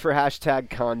week for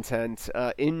hashtag content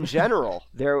in general.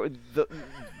 I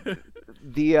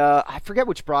forget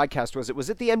which broadcast was it.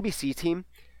 Was it the NBC team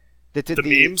that did the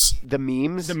memes? The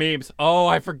memes. The memes. Oh,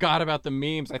 I forgot about the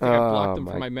memes. I think I blocked them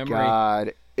from my memory.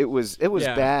 God, it was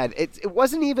bad. It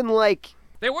wasn't even like.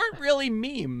 They weren't really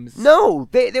memes. No,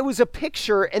 there was a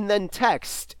picture and then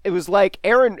text. It was like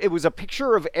It was a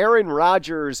picture of Aaron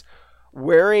Rodgers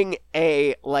wearing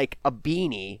a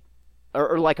beanie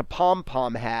or like a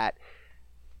pom-pom hat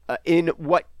in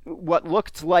what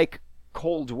looked like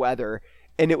cold weather,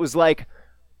 and it was like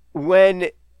when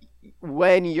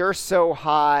you're so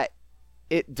hot,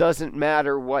 it doesn't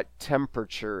matter what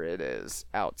temperature it is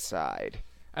outside.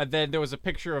 And then there was a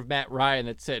picture of Matt Ryan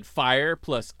that said fire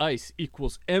plus ice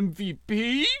equals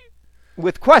MVP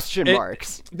with question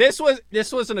marks. This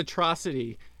was an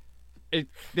atrocity.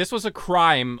 This was a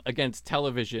crime against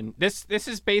television. This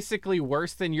is basically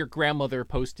worse than your grandmother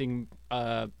posting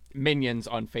minions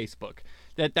on Facebook.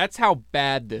 That's how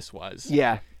bad this was.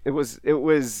 Yeah, it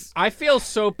was. I feel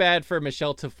so bad for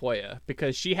Michelle Tafoya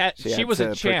because she was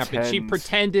a champ and she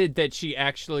pretended that she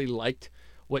actually liked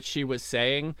what she was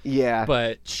saying. Yeah,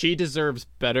 but she deserves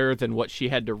better than what she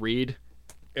had to read.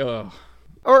 Ugh.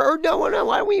 Or no,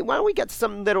 why don't we get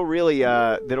something that'll really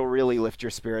lift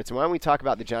your spirits, and why don't we talk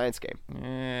about the Giants game?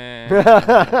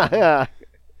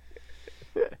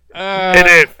 Hey,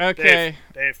 Dave. Okay.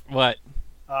 Dave. What?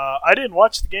 I didn't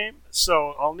watch the game,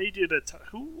 so I'll need you to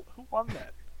who won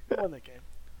that? Who won that game?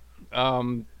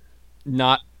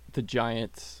 Not the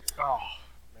Giants. Oh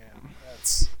man,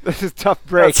 this is a tough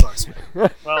break. That sucks,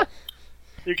 man. Well,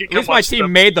 you can At least my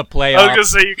team made the playoffs. I was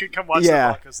gonna say you can come watch the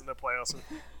Broncos in the playoffs.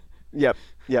 Yep.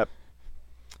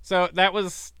 So that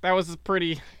was a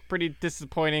pretty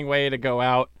disappointing way to go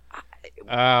out.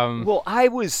 Well, I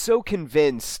was so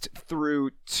convinced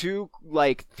through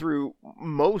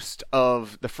most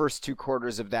of the first two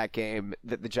quarters of that game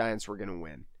that the Giants were going to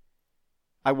win.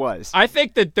 I was. I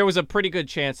think that there was a pretty good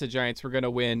chance the Giants were going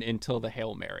to win until the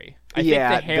Hail Mary. I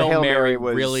think the Hail Mary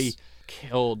really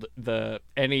killed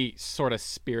any sort of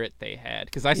spirit they had,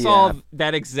 because I saw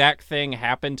that exact thing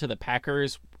happen to the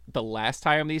Packers the last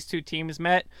time these two teams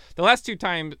met. The last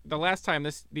time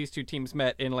these two teams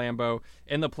met in Lambeau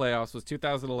in the playoffs was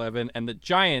 2011, and the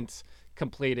Giants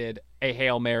completed a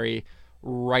Hail Mary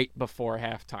right before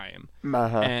halftime.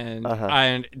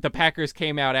 And the Packers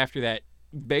came out after that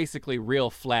basically real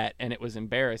flat, and it was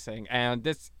embarrassing. And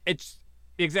it's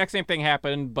the exact same thing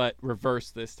happened, but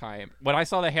reversed this time. When I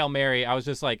saw the Hail Mary, I was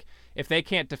just like, if they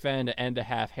can't defend an end to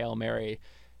half Hail Mary,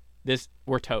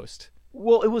 we're toast.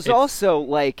 Well, it was also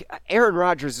like Aaron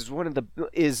Rodgers he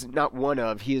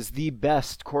is the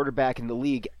best quarterback in the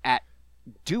league at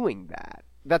doing that.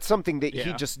 That's something that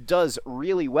he just does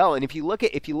really well. And if you look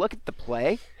at the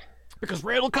play, because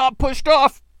Randall Cobb pushed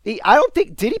off. I don't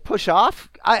think did he push off?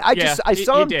 I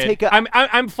saw him take a.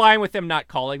 I'm fine with them not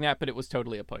calling that, but it was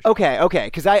totally a push. Okay,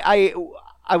 because I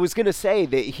was gonna say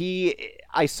that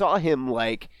I saw him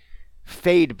like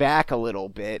fade back a little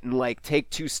bit and like take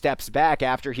 2 steps back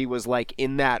after he was like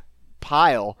in that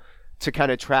pile to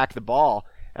kind of track the ball.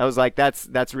 I was like,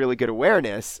 that's really good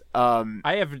awareness.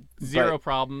 I have zero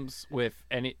problems with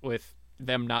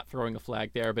them not throwing a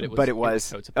flag there, but it was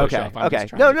so it's a push off. Okay.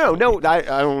 No.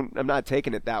 I'm not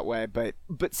taking it that way, but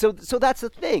so that's the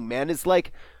thing, man. It's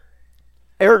like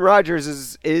Aaron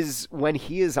Rodgers is when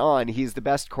he is on, he's the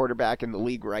best quarterback in the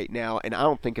league right now, and I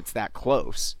don't think it's that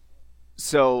close.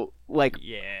 So, like,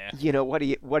 you know, what are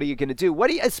you gonna do?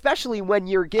 Especially when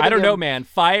you're getting? I don't know, man.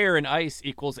 Fire and ice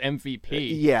equals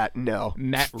MVP. Yeah, no.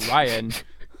 Matt Ryan.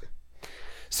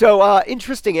 So,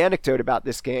 interesting anecdote about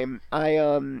this game. I,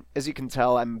 as you can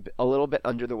tell, I'm a little bit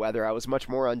under the weather. I was much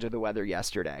more under the weather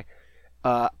yesterday.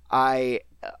 I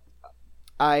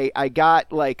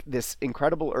got like this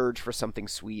incredible urge for something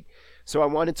sweet. So I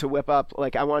wanted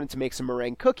to make some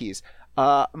meringue cookies.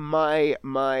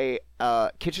 My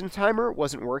kitchen timer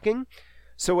wasn't working,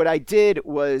 so what I did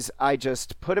was I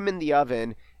just put him in the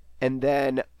oven, and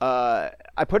then I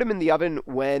put him in the oven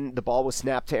when the ball was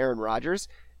snapped to Aaron Rodgers,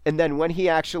 and then when he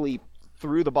actually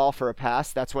threw the ball for a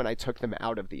pass, that's when I took them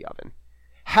out of the oven.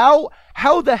 How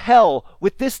the hell,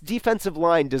 with this defensive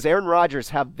line, does Aaron Rodgers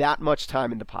have that much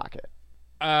time in the pocket?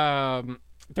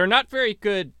 They're not very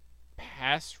good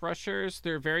pass rushers.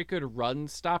 They're very good run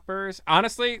stoppers.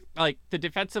 Honestly, like the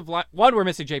defensive line. One, we're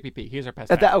missing JPP. He's our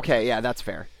best. Okay, yeah, that's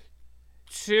fair.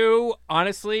 Two,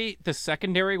 honestly, the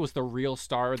secondary was the real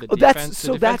star of the defense.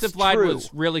 The defensive line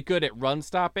was really good at run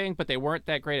stopping, but they weren't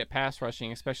that great at pass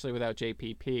rushing, especially without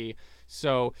JPP.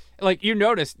 So, like, you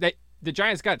noticed that the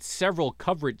Giants got several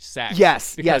coverage sacks.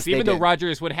 Yes, because even though did.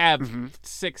 Rodgers would have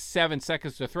 6-7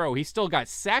 seconds to throw, he still got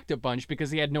sacked a bunch because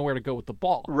he had nowhere to go with the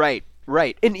ball. Right.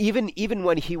 And even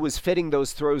when he was fitting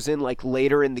those throws in, like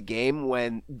later in the game,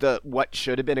 when what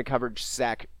should have been a coverage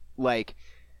sack, like,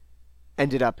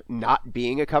 ended up not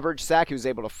being a coverage sack, he was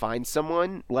able to find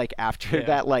someone like after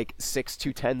that, like 6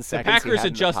 to 10 seconds. The Packers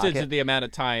adjusted to the amount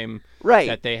of time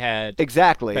that they had.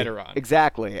 Exactly. Better on.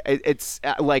 Exactly. It's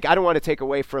like, I don't want to take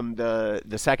away from the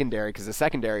secondary, because the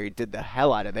secondary did the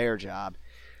hell out of their job.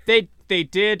 They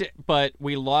did, but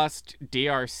we lost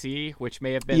DRC, which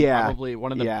may have been probably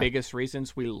one of the biggest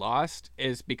reasons we lost,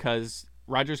 is because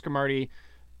Rodgers Cromartie,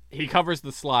 he covers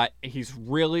the slot. He's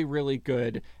really, really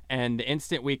good. And the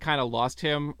instant we kind of lost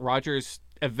him, Rodgers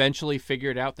eventually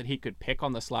figured out that he could pick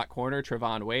on the slot corner,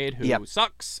 Trevon Wade, who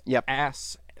sucks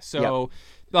ass. So,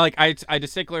 like, I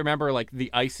distinctly remember, like, the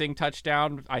icing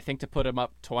touchdown, I think, to put him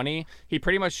up 20. He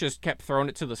pretty much just kept throwing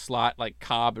it to the slot, like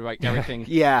Cobb, like everything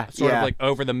sort of, like,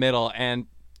 over the middle. And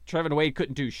Trevon Wade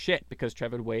couldn't do shit because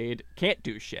Trevon Wade can't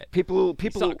do shit. People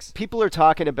are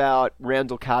talking about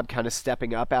Randall Cobb kind of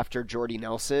stepping up after Jordy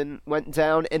Nelson went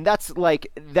down, and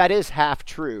that is half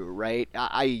true, right?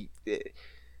 I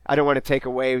don't want to take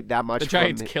away that much. The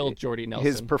Giants killed Jordy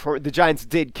Nelson. The Giants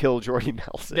did kill Jordy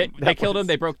Nelson. They killed him.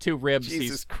 They broke 2 ribs.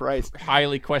 Jesus Christ!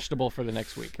 Highly questionable for the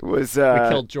next week. It was we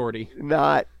killed Jordy.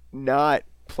 Not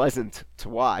pleasant to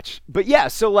watch. But yeah,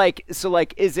 so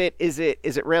is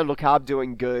it Randall Cobb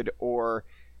doing good, or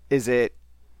is it?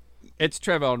 It's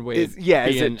Trevon Wade. Is it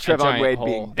Trevon Wade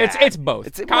being bad? It's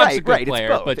both. Cobb's a good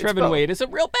player, but Trevon Wade is a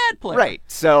real bad player. Right.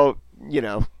 So,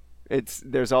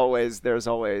 there's always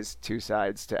two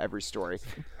sides to every story.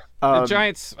 The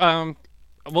Giants.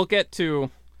 We'll get to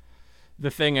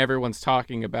the thing everyone's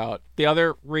talking about. The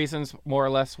other reasons, more or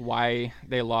less, why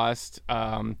they lost.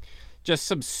 Just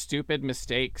some stupid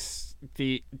mistakes.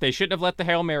 They shouldn't have let the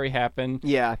Hail Mary happen.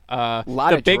 Yeah.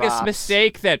 The biggest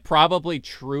mistake that probably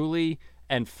truly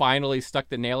and finally stuck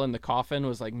the nail in the coffin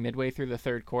was like midway through the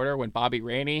third quarter when Bobby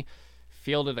Rainey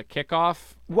fielded a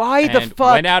kickoff. Why the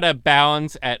fuck? Went out of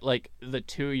bounds at like the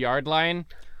 2-yard line.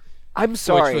 I'm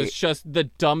sorry. Which was just the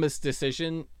dumbest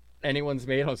decision anyone's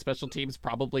made on special teams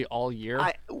probably all year.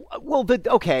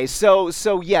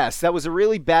 So yes, that was a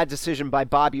really bad decision by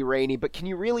Bobby Rainey, but can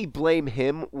you really blame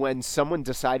him when someone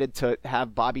decided to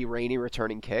have Bobby Rainey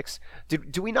returning kicks?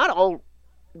 Do we not all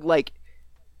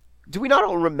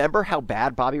remember how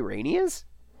bad Bobby Rainey is?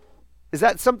 Is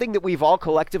that something that we've all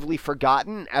collectively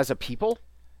forgotten as a people?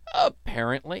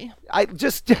 Apparently. I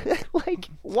just,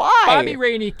 why? Bobby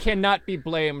Rainey cannot be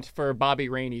blamed for Bobby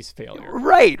Rainey's failure.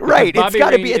 Right. It's got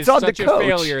to be, it's on the coach. It's such a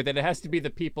failure that it has to be the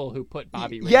people who put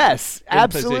Bobby Rainey in position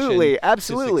absolutely. to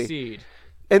succeed.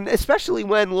 And especially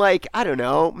when, I don't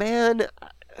know, man,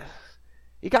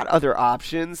 you got other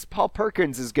options. Paul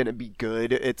Perkins is going to be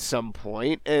good at some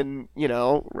point, and,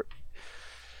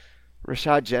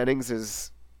 Rashad Jennings.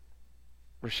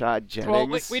 Well,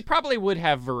 we probably would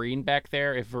have Vereen back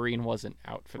there if Vereen wasn't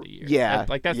out for the year. Yeah.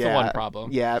 That's the one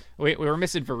problem. Yeah. We were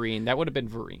missing Vereen. That would have been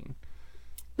Vereen.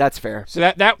 That's fair. So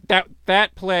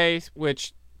that play,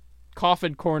 which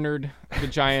coffin cornered the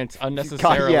Giants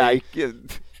unnecessarily.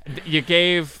 You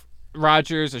gave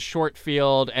Rodgers a short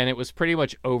field, and it was pretty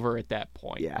much over at that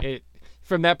point. Yeah.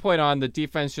 From that point on, the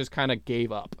defense just kind of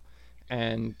gave up,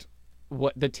 and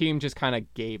the team just kind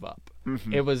of gave up.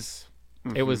 Mm-hmm. It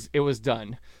was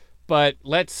done. But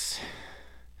let's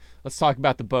talk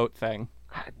about the boat thing.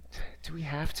 Do we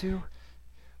have to?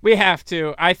 We have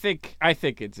to. I think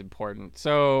it's important.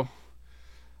 So,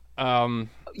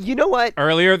 you know what?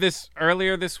 Earlier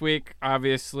this week,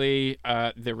 obviously,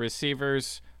 the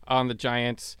receivers on the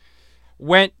Giants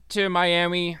went to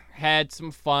Miami, had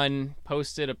some fun,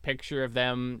 posted a picture of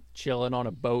them chilling on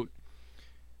a boat.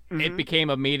 Mm-hmm. It became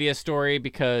a media story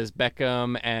because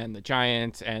Beckham and the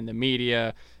Giants and the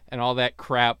media and all that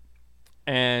crap.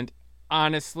 And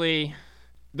honestly,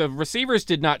 the receivers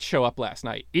did not show up last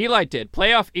night. Eli did.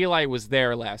 Playoff Eli was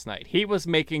there last night. He was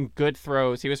making good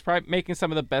throws. He was probably making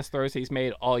some of the best throws he's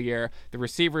made all year. The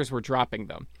receivers were dropping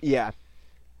them. Yeah.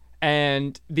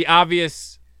 And the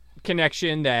obvious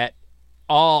connection that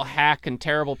all hack and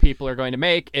terrible people are going to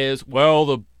make is, well,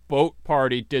 the boat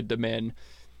party did them in.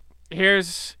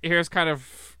 Here's kind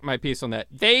of my piece on that.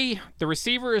 The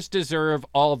receivers deserve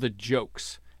all the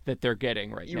jokes that they're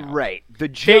getting right now. Right. The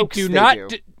jokes they do.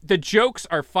 The jokes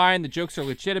are fine. The jokes are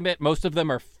legitimate. Most of them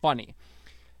are funny.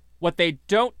 What they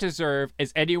don't deserve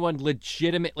is anyone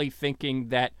legitimately thinking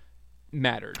that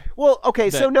mattered. Well, okay,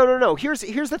 so no. Here's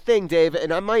the thing, Dave,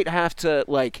 and I might have to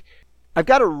I've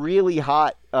got a really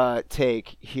hot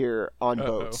take here on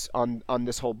boats, on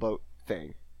this whole boat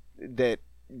thing that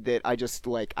I just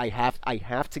I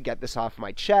have to get this off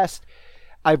my chest.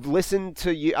 I've listened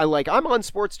to you. I'm on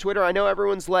sports Twitter. I know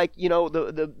everyone's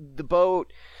the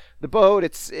boat.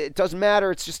 It doesn't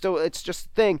matter. It's just a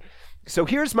thing. So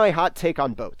here's my hot take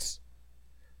on boats.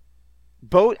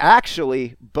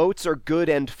 Boats are good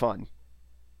and fun.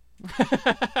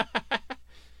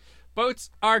 Boats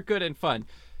are good and fun.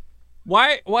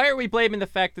 Why are we blaming the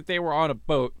fact that they were on a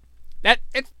boat?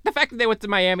 It's the fact that they went to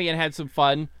Miami and had some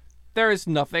fun. There is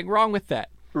nothing wrong with that.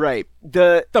 Right.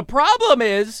 The problem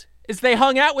is they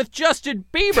hung out with Justin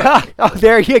Bieber. Oh,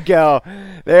 there you go.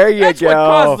 That's what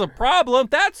caused the problem.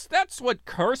 That's what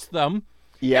cursed them.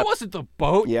 Yep. It wasn't the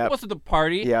boat. Yep. It wasn't the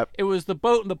party. Yep. It was the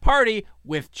boat and the party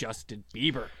with Justin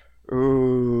Bieber.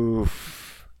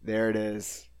 Oof. There it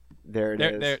is.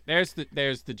 There's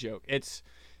the joke. It's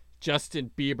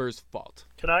Justin Bieber's fault.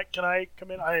 Can I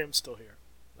come in? I am still here.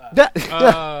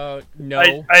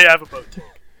 No. I have a boat take.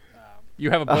 You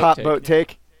have a hot boat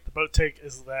take? The boat take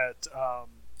is that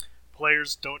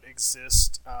players don't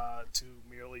exist to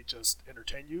merely just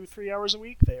entertain you 3 hours a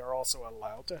week. They are also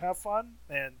allowed to have fun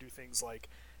and do things like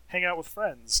hang out with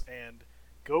friends and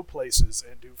go places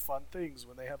and do fun things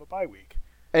when they have a bye week.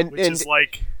 Which is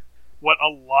what a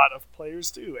lot of players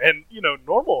do. And,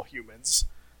 normal humans,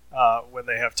 when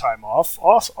they have time off,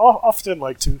 often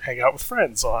like to hang out with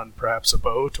friends on perhaps a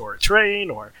boat or a train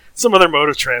or some other mode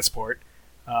of transport.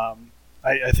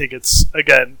 I think it's,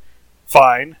 again,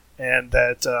 fine, and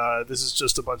that this is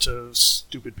just a bunch of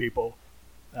stupid people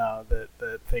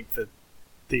that think that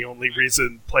the only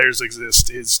reason players exist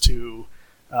is to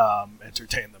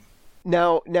entertain them.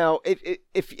 Now,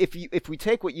 if we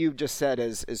take what you've just said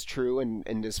as true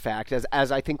and as fact,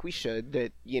 as I think we should,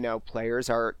 that players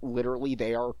are literally,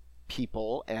 they are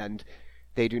people and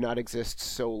they do not exist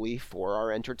solely for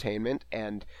our entertainment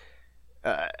and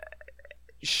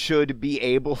should be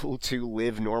able to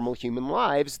live normal human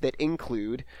lives that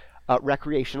include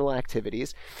recreational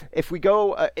activities.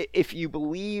 If you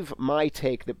believe my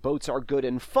take that boats are good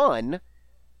and fun,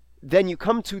 then you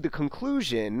come to the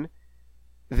conclusion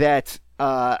that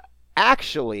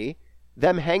actually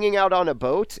them hanging out on a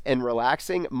boat and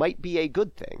relaxing might be a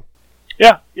good thing.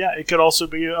 Yeah, it could also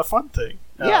be a fun thing.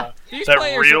 Yeah. These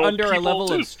players are under a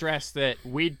level of stress that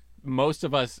most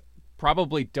of us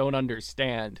probably don't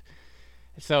understand.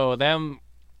 So them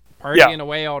partying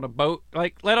away on a boat,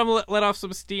 let them let off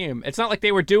some steam. It's not like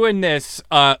they were doing this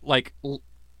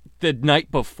the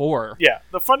night before. Yeah,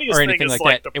 the funniest or thing anything is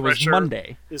like that. the It was pressure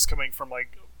Monday. is coming from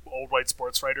old white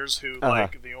sports writers who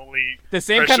the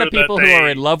same kind of people who are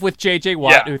in love with JJ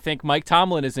Watt who think Mike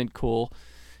Tomlin isn't cool.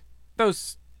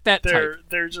 Type.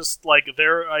 They're just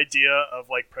their idea of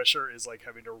pressure is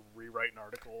having to rewrite an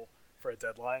article for a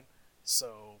deadline.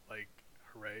 So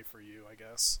hooray for you, I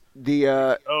guess.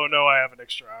 Oh no, I have an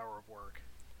extra hour of work.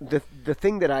 The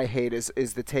thing that I hate is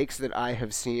the takes that I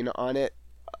have seen on it.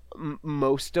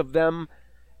 Most of them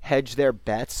hedge their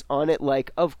bets on it.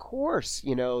 Of course,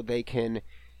 they can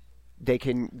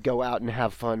go out and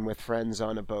have fun with friends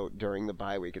on a boat during the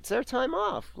bye week. It's their time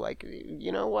off.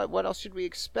 What else should we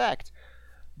expect?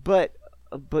 But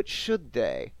should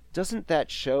they? Doesn't that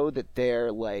show that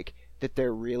they're that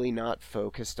they're really not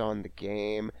focused on the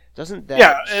game? Doesn't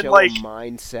that show a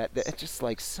mindset that it's just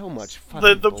so much fun?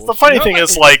 The funny thing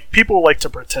is people like to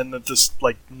pretend that this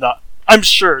not. I'm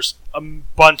sure a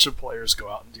bunch of players go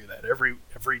out and do that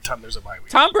every time there's a bye week.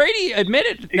 Tom Brady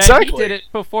admitted that he did it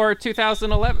before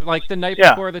 2011, the night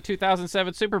before the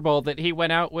 2007 Super Bowl, that he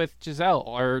went out with Giselle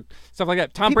or stuff like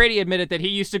that. Tom Brady admitted that he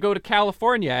used to go to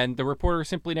California, and the reporter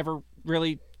simply never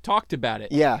really talked about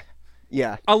it. Yeah.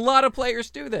 A lot of players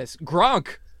do this.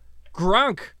 Gronk.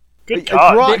 Good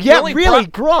God.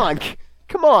 Gronk.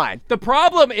 Come on. The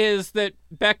problem is that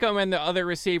Beckham and the other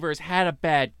receivers had a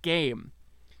bad game.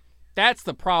 That's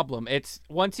the problem. It's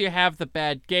once you have the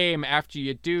bad game after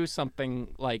you do something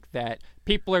like that,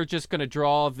 people are just going to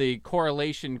draw the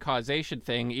correlation causation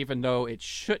thing, even though it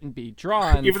shouldn't be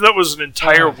drawn. Even though it was an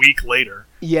entire week later.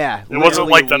 Yeah. It wasn't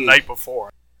like the week. night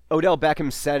before. Odell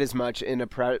Beckham said as much in a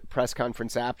press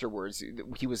conference afterwards.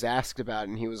 He was asked about it,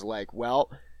 and he was like, well,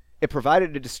 it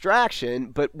provided a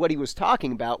distraction, but what he was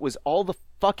talking about was all the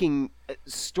fucking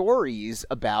stories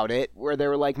about it where they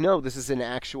were like, no, this is an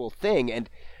actual thing. And,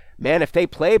 man, if they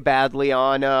play badly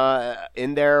on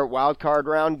in their wild card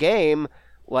round game,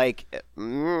 like,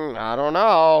 I don't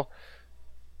know.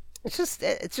 It's just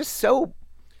so...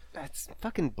 That's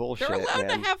fucking bullshit. They're allowed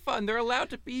man. to have fun. They're allowed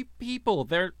to be people.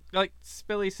 They're, like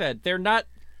Spilly said, they're not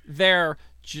there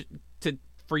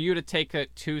for you to take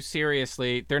it too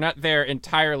seriously. They're not there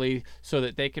entirely so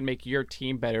that they can make your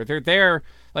team better. They're there,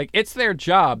 like, it's their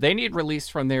job. They need release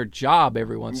from their job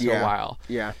every once in a while.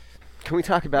 Yeah. Can we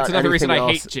talk about That's another reason anything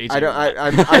I else? hate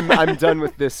JJ. I'm done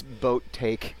with this boat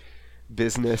take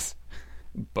business.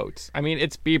 Boats. I mean,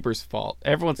 it's Bieber's fault.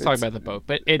 Everyone's talking about the boat,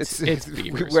 but it's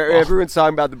Bieber's where fault. everyone's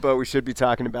talking about the boat, we should be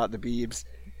talking about the Biebs.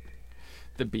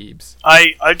 The Biebs.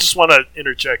 I just want to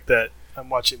interject that I'm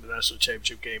watching the national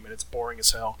championship game and it's boring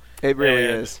as hell. It really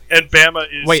is. And Bama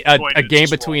is Wait, going a to game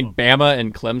destroy between them. Bama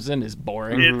and Clemson is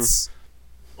boring. It's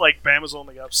like Bama's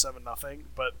only up 7-0,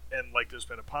 but like there's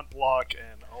been a punt block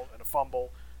and a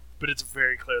fumble, but it's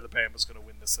very clear that Bama's going to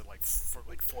win this at like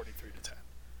 43-10.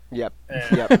 Yep.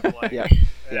 And Yep. like, Yep.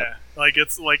 yeah, like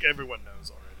it's like everyone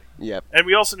knows already. Yep. And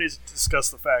we also need to discuss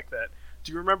the fact that,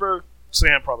 do you remember?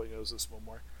 Sam probably knows this one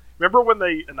more. Remember when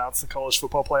they announced the college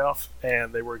football playoff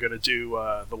and they were going to do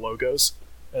the logos?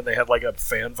 And they had like a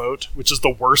fan vote, which is the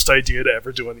worst idea to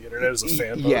ever do on the internet, is a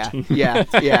fan vote. Yeah. Or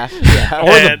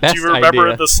the And best do you remember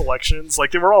idea. the selections?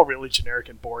 Like, they were all really generic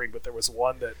and boring, but there was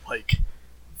one that, like,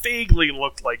 vaguely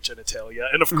looked like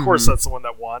genitalia. And, of course, that's the one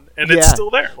that won. And it's still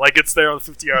there. Like, it's there on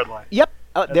the 50-yard line. Yep.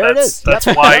 And There it is. That's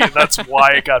Yep.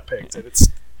 why it got picked. And it's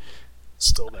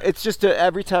still there. It's just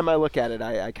every time I look at it,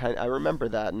 I remember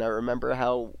that, and I remember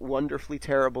how wonderfully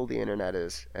terrible the internet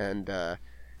is. And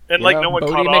like, know, no one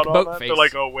Bodie caught on McBoat that. face. They're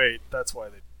like, oh, wait, that's why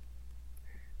they...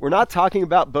 we're not talking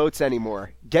about boats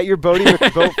anymore. Get your Bodie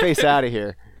McBoat face out of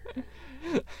here.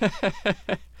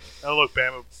 Oh, look,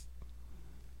 Bama...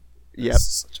 Yep. This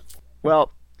is such a...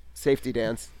 Well, safety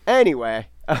dance. Anyway.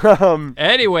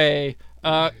 Anyway,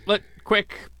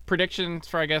 quick predictions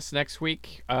for, I guess, next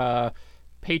week.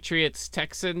 Patriots,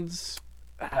 Texans.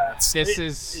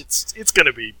 It's going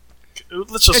to be...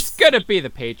 Let's just... It's gonna be the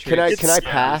Patriots. Can I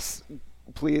pass,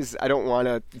 please? I don't want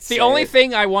to. The only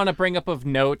thing I want to bring up of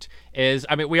note is,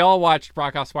 I mean, we all watched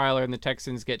Brock Osweiler and the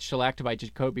Texans get shellacked by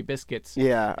Jacoby Biscuits.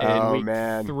 Yeah. In week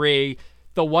man. 3.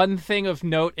 The one thing of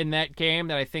note in that game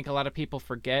that I think a lot of people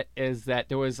forget is that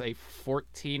there was a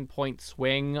 14-point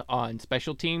swing on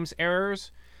special teams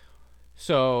errors.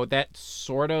 So that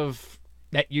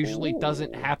usually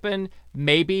doesn't happen.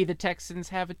 Maybe the Texans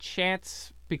have a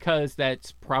chance because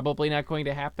that's probably not going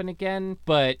to happen again.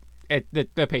 But the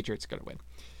Patriots are going to win.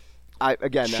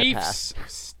 That pass.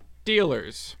 Chiefs,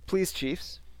 Steelers. Please,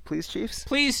 Chiefs. Please, Chiefs.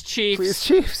 Please, Chiefs. Please,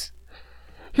 Chiefs.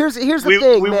 Here's the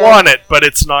thing, we man. want it, but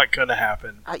it's not going to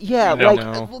happen.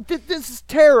 No. This is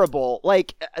terrible.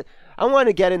 Like, I don't want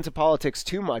to get into politics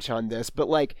too much on this, but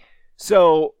like,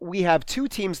 so we have two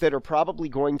teams that are probably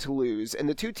going to lose, and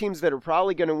the two teams that are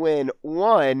probably going to win,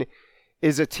 one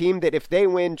is a team that if they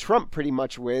win, Trump pretty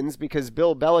much wins because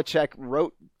Bill Belichick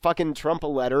wrote fucking Trump a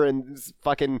letter and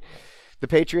fucking the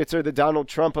Patriots are the Donald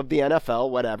Trump of the NFL,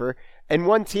 whatever. And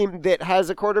one team that has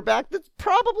a quarterback that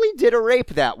probably did a rape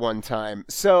that one time.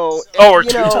 So, or 2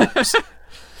 times.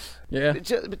 Yeah.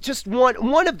 Just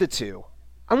one of the two.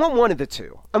 I want one of the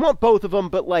two. I want both of them,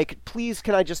 but like, please,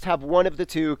 can I just have one of the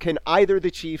two? Can either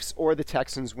the Chiefs or the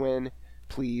Texans win,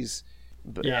 please?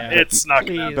 But, Yeah. It's not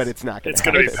going to happen. but it's not going to It's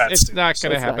happen. going to be Pat It's not Stevens.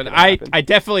 going to It's not happen. gonna happen. I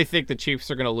definitely think the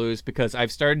Chiefs are going to lose because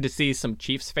I've started to see some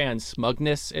Chiefs fan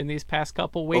smugness in these past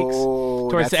couple weeks. Oh,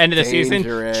 Towards the that's end of the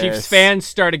dangerous. season, Chiefs fans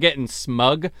started getting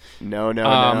smug. No.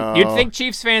 You'd think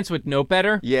Chiefs fans would know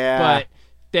better. Yeah.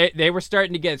 But they were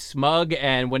starting to get smug,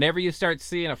 and whenever you start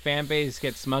seeing a fan base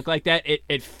get smug like that,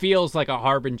 it feels like a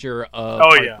harbinger of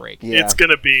heartbreak. Yeah. It's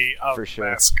going to be a For sure.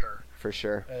 massacre. For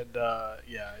sure. And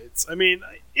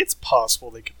it's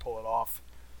possible they could pull it off.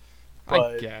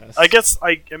 But I guess.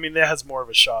 I mean, that has more of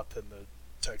a shot than the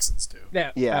Texans do.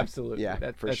 Yeah, absolutely. yeah,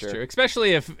 That's for sure. true.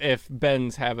 Especially if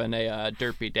Ben's having a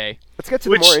derpy day. Let's get to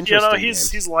the more interesting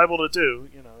games. he's liable to do.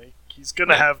 He's going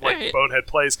to have Yeah. bonehead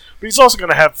plays, but he's also going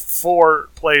to have 4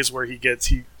 plays where he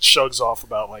shugs off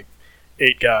about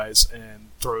 8 guys and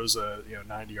throws a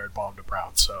 90-yard bomb to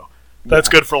Brown. So that's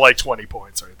good for 20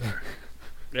 points right there.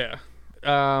 Yeah.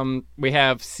 We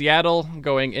have Seattle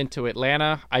going into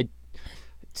Atlanta.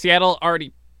 Seattle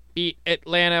already beat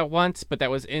Atlanta once, but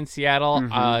that was in Seattle.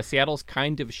 Seattle's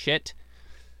kind of shit.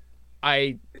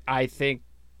 I think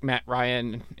Matt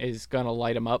Ryan is gonna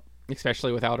light him up,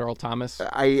 especially without Earl Thomas.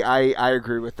 I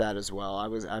agree with that as well.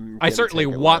 I certainly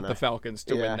want the Falcons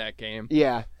to win that game.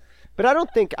 Yeah, but I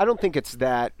don't think it's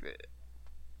that.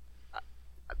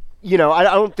 I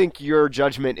don't think your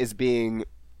judgment is being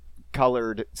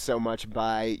colored so much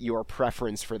by your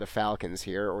preference for the Falcons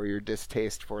here or your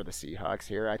distaste for the Seahawks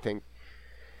here. I think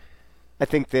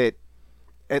that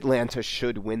Atlanta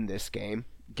should win this game,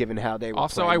 given how they were.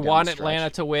 Also, I want Atlanta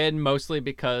to win mostly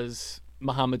because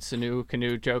Mohamed Sanu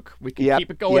canoe joke. We can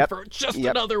keep it going for just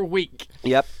another week.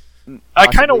 Yep. I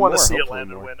kind of want to see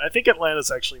Atlanta win. I think Atlanta's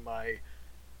actually my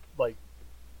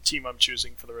team I'm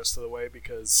choosing for the rest of the way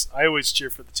because I always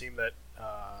cheer for the team that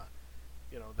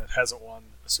that hasn't won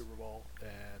a Super Bowl,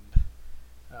 and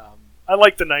I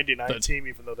like the '99 team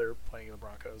even though they're playing the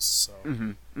Broncos. So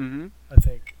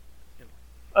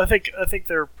I think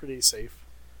they're pretty safe.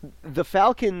 The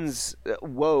Falcons'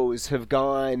 woes have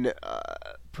gone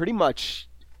pretty much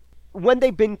when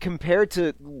they've been compared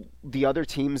to the other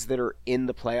teams that are in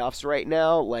the playoffs right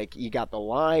now. Like, you got the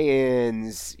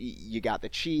Lions, you got the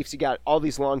Chiefs, you got all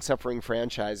these long-suffering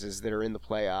franchises that are in the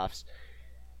playoffs.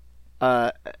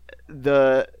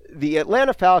 The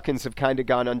Atlanta Falcons have kind of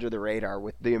gone under the radar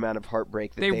with the amount of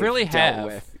heartbreak that they've really dealt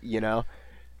with.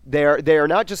 They are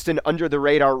not just an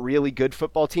under-the-radar really good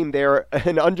football team. They're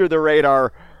an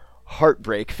under-the-radar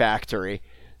heartbreak factory.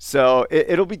 So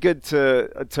it'll be good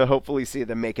to hopefully see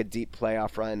them make a deep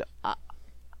playoff run.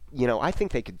 I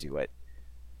think they could do it.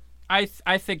 I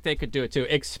think they could do it too,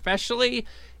 especially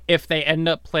if they end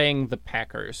up playing the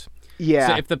Packers. Yeah.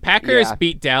 So if the Packers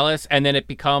beat Dallas and then it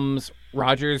becomes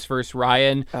Rodgers versus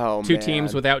Ryan, two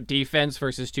teams without defense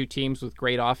versus two teams with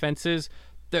great offenses,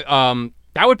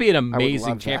 that would be an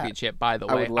amazing championship, by the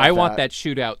way. I want that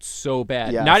shootout so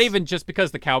bad. Yes. Not even just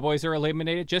because the Cowboys are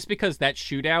eliminated, just because that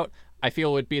shootout, I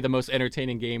feel, would be the most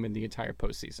entertaining game in the entire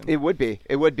postseason. It would be.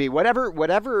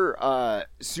 Whatever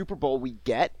Super Bowl we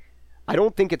get, I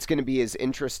don't think it's going to be as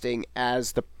interesting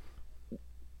as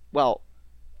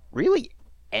really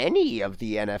any of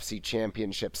the NFC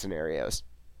Championship scenarios.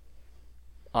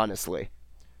 Honestly.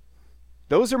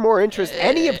 Those are more interesting.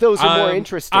 Any of those are more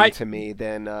interesting to me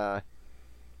than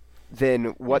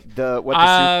what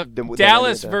the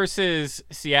Dallas versus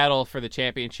Seattle for the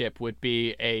championship would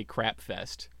be a crap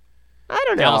fest. I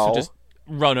don't know. Dallas would just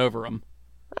run over them.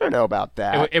 I don't know about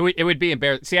that. It would be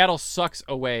embarrassing. Seattle sucks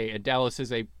away, and Dallas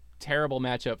is a terrible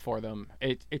matchup for them.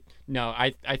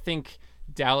 I think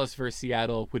Dallas versus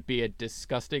Seattle would be a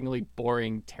disgustingly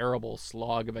boring, terrible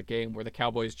slog of a game where the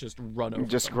Cowboys just run over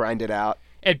them. Grind it out.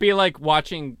 It'd be like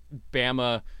watching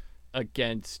Bama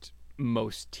against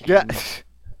most teams. Yeah.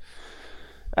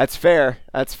 That's fair.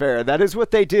 That is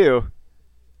what they do.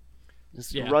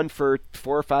 Just run for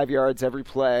 4 or 5 yards every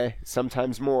play,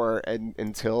 sometimes more, and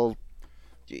until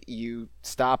you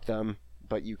stop them,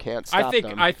 but you can't stop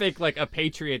them. I think like a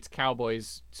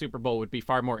Patriots-Cowboys Super Bowl would be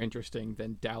far more interesting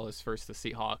than Dallas versus the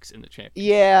Seahawks in the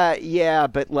championship. Yeah,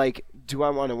 but do I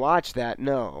want to watch that?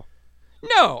 No,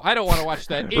 I don't want to watch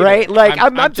that either. Right? Like,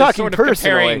 I'm just talking sort of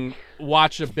personally. Comparing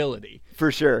watchability.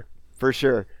 For sure.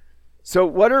 So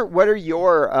what are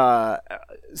your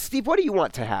Steve, what do you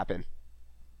want to happen?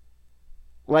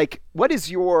 Like, what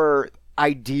is your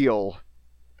ideal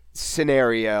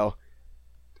scenario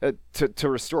to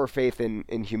restore faith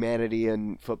in humanity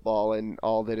and football and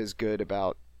all that is good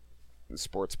about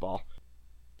sports ball?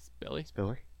 Spilly?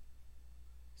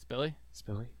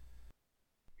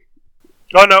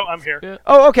 Oh, no, I'm here. Yeah.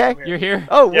 Oh, okay. You're here?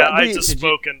 Oh, yeah, I just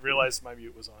spoke and realized my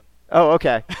mute was on. Oh,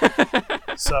 okay.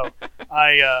 So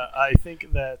I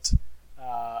think that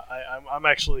I'm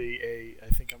actually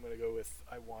I think I'm going to go with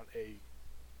I want a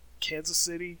Kansas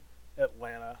City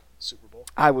Atlanta Super Bowl.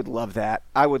 I would love that.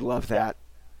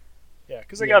 Yeah,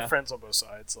 because I got friends on both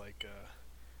sides. Like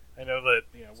I know that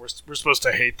we're supposed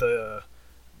to hate the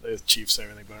Chiefs and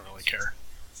everything, but I don't really care.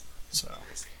 So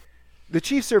the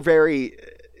Chiefs are very.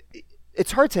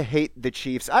 It's hard to hate the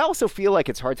Chiefs. I also feel like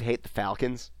it's hard to hate the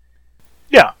Falcons.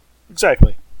 Yeah,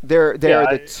 exactly. They're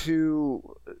the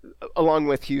two, along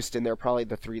with Houston, they're probably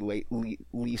the three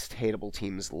least hateable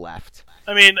teams left.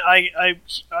 I mean, I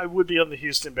would be on the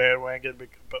Houston bandwagon,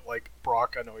 but like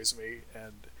Brock annoys me,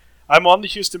 and I'm on the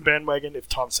Houston bandwagon if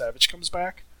Tom Savage comes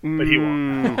back, but he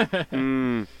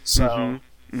won't. So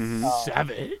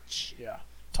Savage, yeah,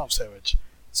 Tom Savage,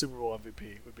 Super Bowl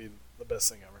MVP would be the best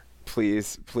thing ever.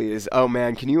 Please. Oh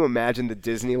man, can you imagine the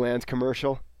Disneyland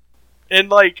commercial? And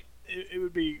like. It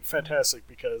would be fantastic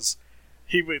because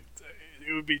it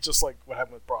would be just like what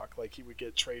happened with Brock. Like, he would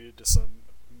get traded to some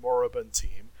moribund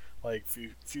team like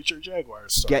future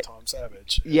Jaguars star Tom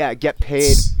Savage. Yeah, get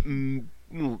paid.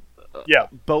 Yeah,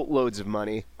 boatloads of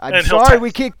money. I'm And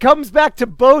sorry, it comes back to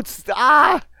boats.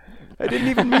 I didn't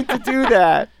even mean to do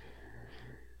that.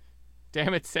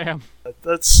 Damn it, Sam.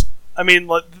 This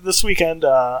weekend,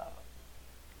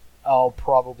 I'll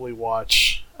probably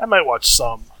watch. I might watch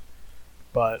some,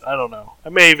 but I don't know. I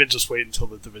may even just wait until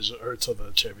the division or until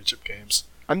the championship games.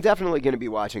 I'm definitely going to be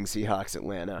watching Seahawks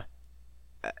Atlanta.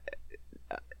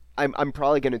 I'm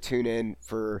probably going to tune in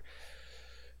for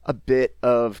a bit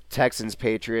of Texans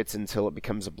Patriots until it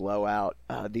becomes a blowout.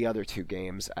 The other two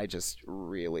games, I just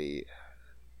really...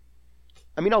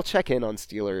 I'll check in on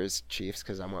Steelers Chiefs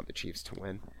because I want the Chiefs to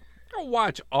win. I'll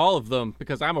watch all of them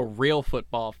because I'm a real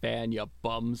football fan, you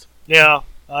bums. Yeah,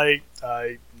 I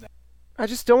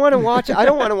just don't want to watch... I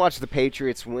don't want to watch the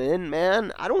Patriots win,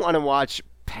 man. I don't want to watch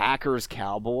Packers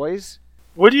Cowboys.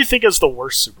 What do you think is the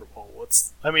worst Super Bowl?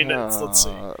 Let's see.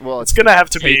 Well, it's going to have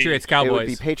to be Patriots Cowboys. It would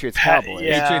be Patriots Cowboys.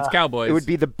 Yeah. Patriots Cowboys. It would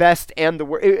be the best and the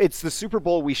worst. It's the Super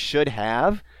Bowl we should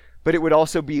have, but it would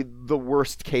also be the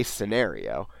worst case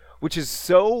scenario, which is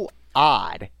so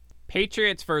odd.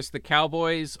 Patriots versus the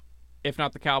Cowboys, if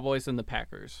not the Cowboys, then the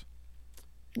Packers.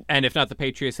 And if not the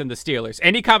Patriots, then the Steelers.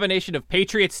 Any combination of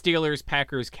Patriots, Steelers,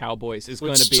 Packers, Cowboys is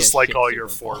going to be just a like shit all Super your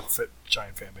Bowl. four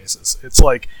giant fan bases. It's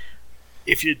like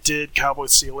if you did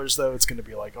Cowboys Steelers though, it's going to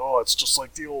be like, oh, it's just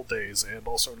like the old days and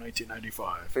also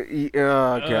 1995.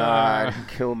 Oh God,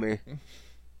 kill me.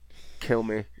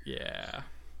 Yeah.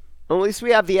 At least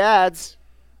we have the ads.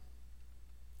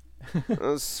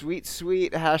 Those sweet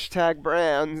hashtag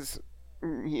brands,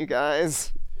 you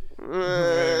guys.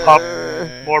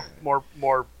 More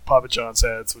Papa John's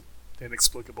ads with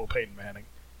inexplicable Peyton Manning.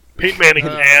 Peyton Manning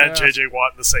and JJ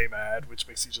Watt in the same ad, which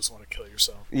makes you just want to kill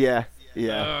yourself. Yeah.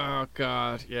 Oh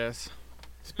God, yes.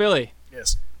 Spilly.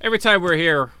 Yes. Every time we're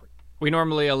here, we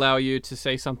normally allow you to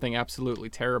say something absolutely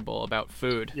terrible about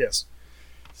food. Yes.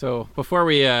 So before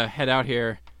we head out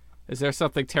here, is there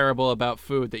something terrible about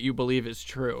food that you believe is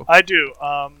true? I do.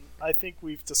 I think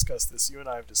we've discussed this. You and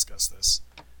I have discussed this.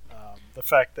 The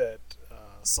fact that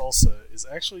salsa is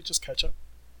actually just ketchup.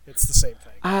 It's the same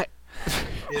thing.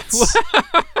 It's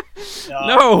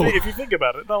No. If you think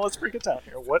about it, let's break it down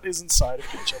here. What is inside of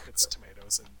ketchup? It's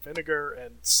tomatoes and vinegar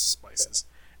and spices.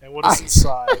 And what is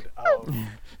inside of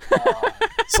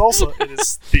salsa? It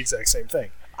is the exact same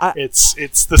thing.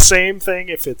 It's the same thing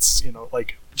if it's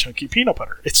like chunky peanut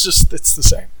butter. It's the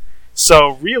same.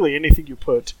 So really, anything you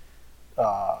put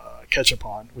ketchup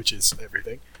on, which is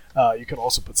everything, you can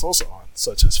also put salsa on,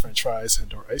 such as French fries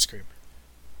and/or ice cream.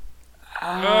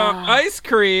 Ice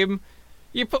cream?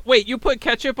 You put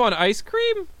ketchup on ice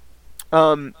cream?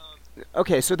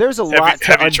 Okay, so there's a lot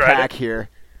to unpack here.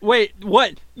 Wait,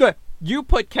 what? You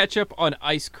put ketchup on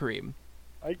ice cream?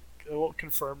 I won't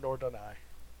confirm, nor deny.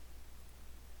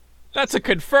 That's a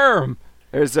confirm.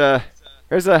 There's a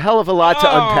hell of a lot to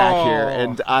unpack here,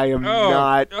 and I am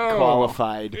not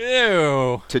qualified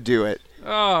to do it.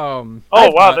 Wow!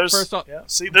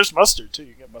 See, there's mustard too.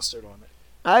 You get mustard on it.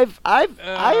 I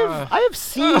have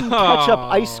seen ketchup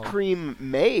ice cream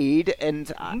made,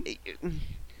 and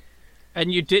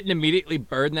and you didn't immediately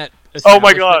burn that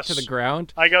establishment to the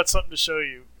ground? I got something to show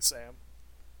you, Sam.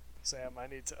 Sam, I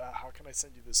need to. How can I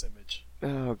send you this image?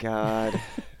 Oh God!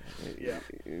 Yeah.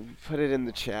 Put it in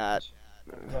the chat.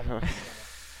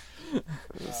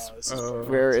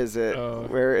 Where is it?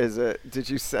 Where is it? Did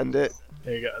you send it?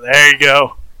 There you go. There you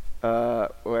go.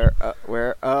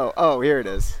 Where? Oh, here it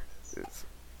is.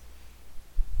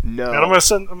 No. And I'm gonna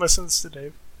send this to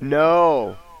Dave.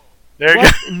 No. There you go.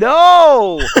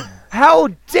 No! How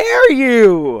dare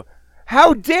you?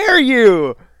 How dare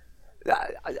you?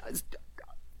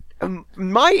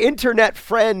 My internet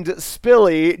friend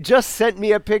Spilly just sent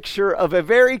me a picture of a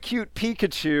very cute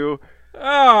Pikachu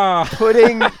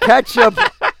putting ketchup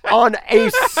on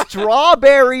a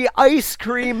strawberry ice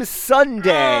cream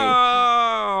sundae.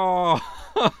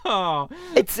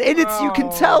 It's you can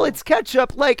tell it's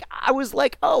ketchup. Like I was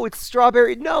like, oh, it's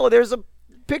strawberry. No, there's a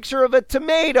picture of a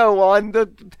tomato on the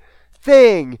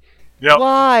thing. Yep.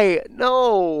 Why?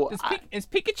 No. Is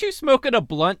Pikachu smoking a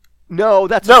blunt? No,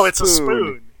 it's a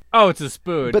spoon. Oh, it's a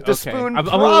spoon. But the okay. spoon I'm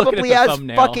probably has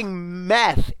thumbnail. fucking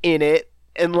meth in it,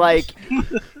 and like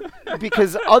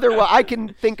because otherwise I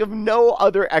can think of no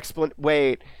other explanation.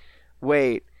 Wait.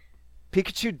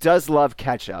 Pikachu does love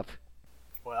ketchup.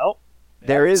 Well,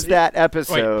 there is that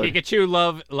episode. Wait,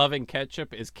 Pikachu loving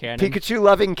ketchup is canon? Pikachu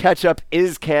loving ketchup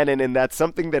is canon, and that's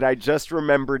something that I just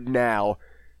remembered now.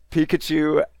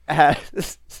 Pikachu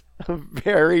has a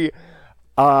very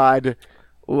odd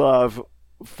love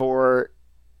for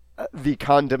the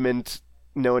condiment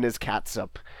known as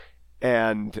Catsup.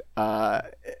 And,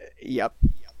 yep.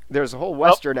 There's a whole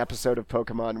Western episode of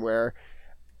Pokemon where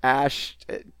Ash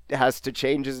has to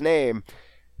change his name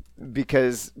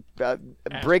because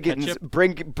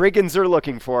brigands are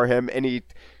looking for him, and he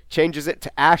changes it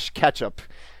to Ash Ketchup.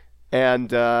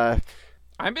 And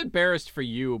I'm embarrassed for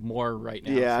you more right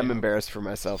now. yeah, Sam. I'm embarrassed for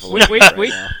myself a little bit right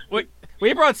now.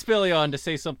 We brought Spilly on to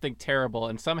say something terrible,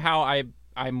 and somehow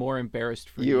I'm more embarrassed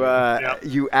for you.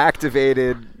 You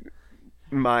activated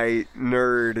my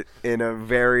nerd in a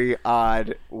very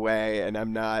odd way, and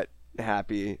I'm not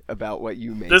happy about what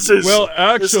you made. This is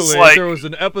there was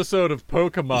an episode of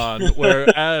Pokemon where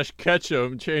Ash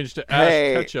Ketchum changed to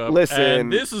Ash Ketchup. Listen,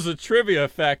 and this is a trivia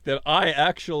fact that I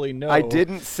actually know. I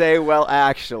didn't say well,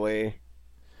 actually.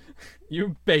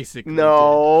 You basically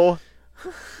No.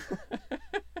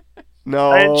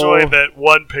 No. I enjoy that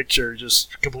one picture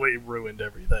just completely ruined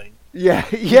everything.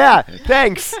 Yeah.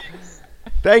 Thanks.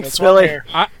 Thanks, Billy.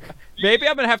 Maybe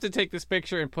I'm gonna have to take this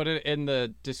picture and put it in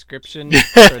the description. For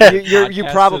the You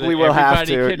podcast probably so will have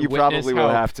everybody to. can You probably witness will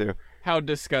have to. How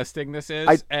disgusting this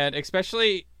is, and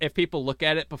especially if people look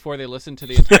at it before they listen to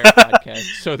the entire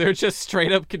podcast, so they're just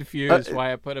straight up confused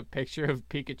why I put a picture of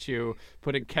Pikachu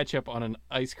putting ketchup on an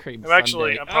ice cream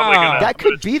sundae. I'm probably gonna. That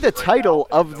could be the title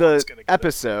now, of no the one's gonna get it.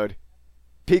 episode.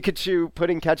 Pikachu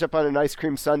putting ketchup on an ice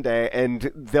cream sundae, and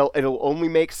it'll only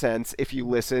make sense if you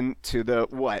listen to the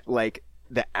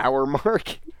hour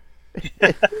mark.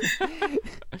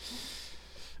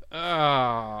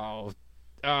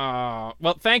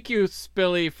 Well, thank you,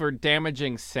 Spilly, for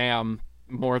damaging Sam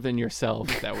more than yourself.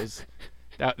 That was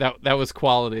that was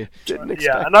quality.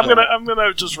 Yeah, and I'm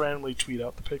gonna just randomly tweet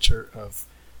out the picture of.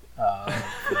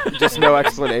 Just no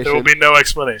explanation. There will be no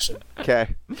explanation.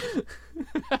 Okay.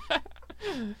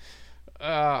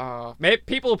 Maybe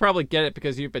people will probably get it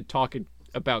because you've been talking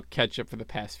about ketchup for the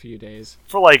past few days.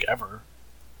 For like ever,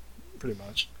 pretty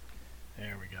much.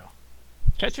 There we go.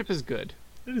 Ketchup is good.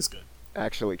 It is good.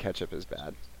 Actually, ketchup is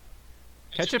bad.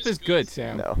 Ketchup is good,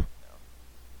 Sam. No,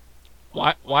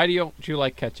 Why do you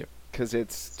like ketchup? because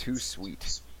it's too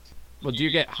sweet. Well, do you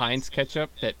get Heinz ketchup?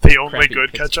 That The only crappy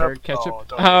good Pittsburgh ketchup? ketchup? Oh,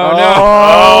 don't Oh, do no!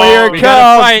 Oh, here it we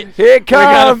gotta comes! fight. Here it We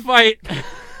gotta comes! fight.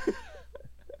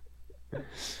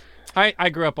 I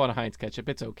grew up on Heinz ketchup.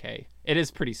 It's okay. It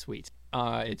is pretty sweet.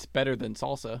 It's better than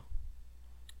salsa.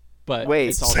 But Wait,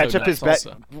 it's also ketchup not is better.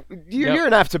 salsa. You're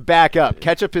gonna have to back up.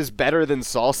 Ketchup is better than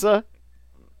salsa?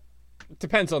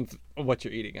 Depends on what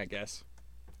you're eating, I guess.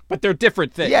 But they're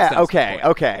different things. Yeah. that's the Okay. point.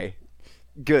 Okay.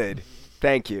 Good.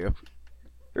 Thank you.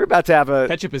 We're about to have a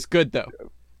Ketchup is good, though.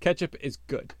 Ketchup is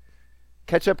good.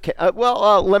 ketchup.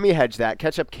 Let me hedge that.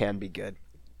 Ketchup can be good.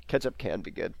 Ketchup can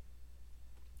be good.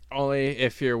 Only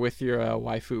if you're with your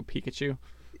waifu Pikachu.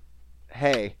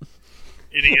 Hey,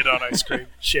 Eating it on ice cream.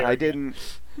 Sharing I it.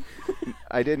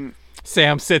 didn't.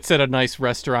 Sam sits at a nice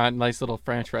restaurant, nice little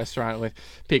French restaurant with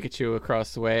Pikachu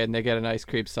across the way, and they get an ice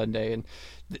cream sundae, and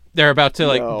they're about to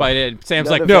No. bite it. Sam's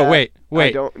None like, of "No, that. wait,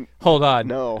 I don't. hold on."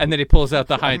 No. And then he pulls out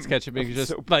the Heinz ketchup and he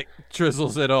just so-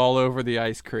 drizzles it all over the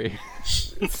ice cream.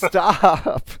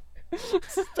 Stop.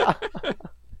 Stop.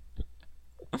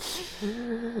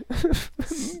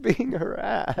 Being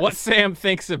harassed. What Sam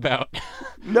thinks about on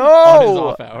his No.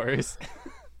 off hours.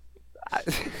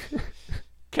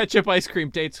 Ketchup ice cream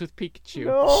dates with Pikachu.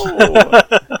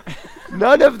 No.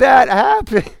 None of that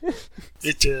happened.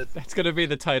 It did. That's gonna be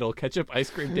the title: Ketchup ice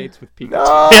cream dates with Pikachu.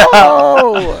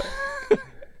 No.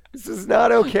 This is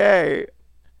not okay.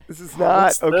 This is not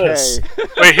What's okay. this?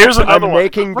 Wait, here's another I'm one.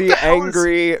 making What the hell is-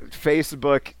 angry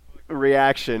Facebook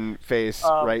reaction face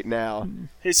right now.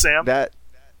 Hey, Sam. That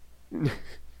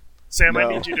Sam, I No.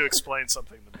 need you to explain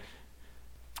something to me.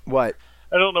 what?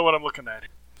 I don't know what I'm looking at.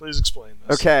 Please explain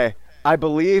this. Okay, I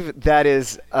believe that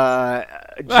is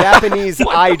Japanese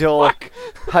idol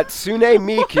Hatsune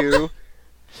Miku.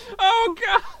 Oh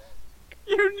God!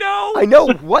 You know. I know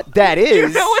what that You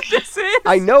is. know what this is.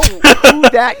 I know who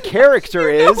that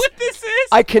character You know is. what this is.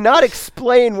 I cannot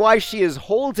explain why she is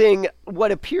holding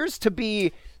what appears to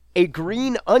be a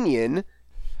green onion.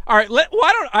 All right,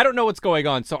 I don't know what's going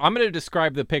on, so I'm going to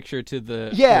describe the picture to the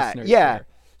listeners yeah. here.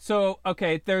 So,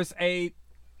 okay, there's a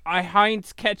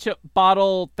Heinz ketchup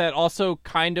bottle that also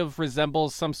kind of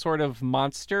resembles some sort of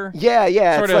monster. Yeah,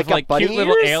 Sort it's of like a bunny cute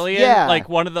little ears? alien. Yeah. Like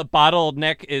one of the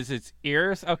bottleneck is its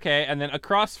ears. Okay, and then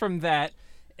across from that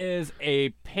is a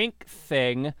pink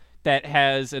thing that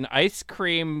has an ice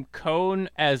cream cone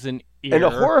as an ear. and a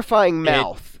horrifying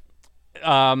mouth.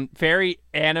 Very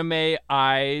anime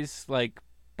eyes, like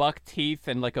buck teeth,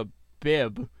 and like a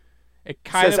bib. It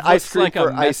kind Says of ice looks cream like for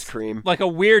a ice cream. like a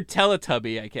weird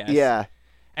Teletubby, I guess. Yeah.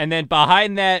 And then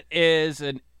behind that is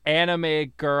an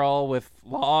anime girl with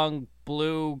long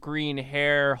blue-green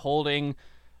hair holding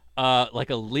like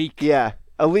a leek. Yeah,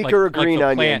 a leek or a green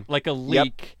onion. Plant, like a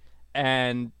leek,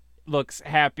 and looks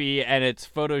happy, and it's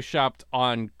photoshopped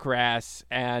on grass,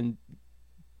 and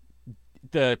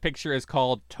the picture is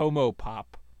called Tomo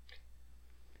Pop.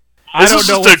 I don't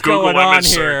know what's going on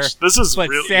here, this is but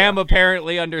really, Sam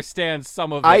apparently understands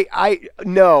some of it.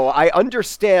 I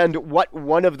understand what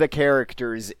one of the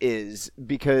characters is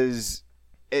because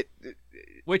it,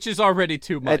 which is already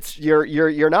too much.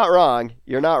 You're not wrong.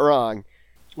 You're not wrong.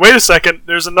 Wait a second.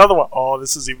 There's another one. Oh,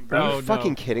 this is even better. Are you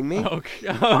fucking kidding me? Oh,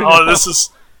 this is.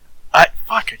 I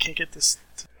can't get this.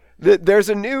 There's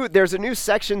a new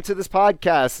section to this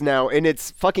podcast now, and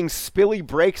it's fucking Spilly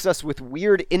breaks us with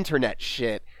weird internet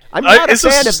shit. I'm not a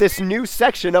fan of this new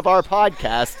section of our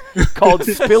podcast called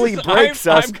Spilly breaks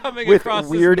us with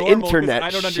weird internet shit. I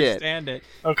don't understand it.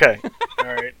 Okay. All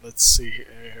right. Let's see.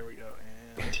 Here we go.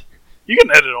 And you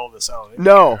can edit all this out.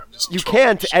 No, you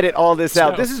can't edit all this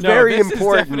out. This is very important. This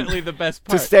is definitely the best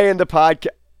part. To stay in the podcast.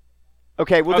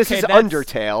 Okay. Well, this is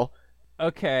Undertale.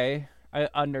 Okay.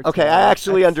 Undertale. Okay, I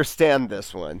actually understand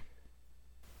this one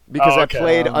because I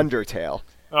played Undertale.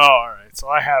 Oh, all right. So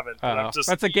I haven't.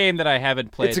 That's a game that I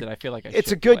haven't played that I feel like I should play.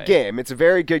 It's a good game. It's a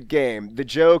very good game. The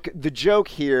joke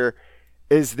here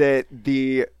is that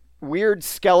the weird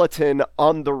skeleton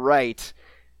on the right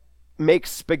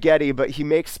makes spaghetti, but he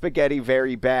makes spaghetti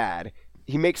very bad.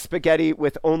 He makes spaghetti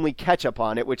with only ketchup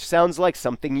on it, which sounds like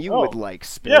something you would like,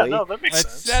 Spilly. Yeah, no, that makes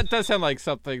sense. That does sound like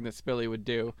something that Spilly would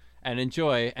do and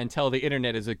enjoy and tell the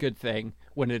internet is a good thing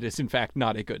when it is in fact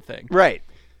not a good thing. Right.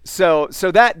 So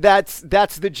that's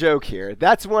the joke here.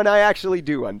 That's one I actually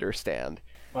do understand.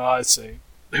 Oh, I see.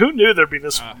 Who knew there'd be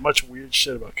this much weird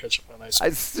shit about ketchup on ice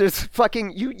cream? It's just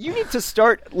fucking you need to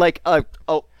start like a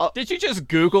Did you just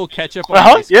Google ketchup on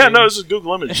ice cream? Yeah, no, this is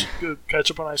Google image.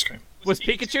 Ketchup on ice cream. Was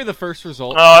Pikachu the first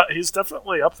result? He's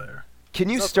definitely up there. Can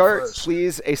you start,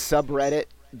 please, a subreddit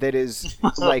that is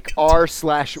like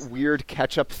r/weird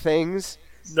ketchup things?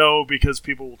 No, because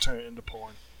people will turn it into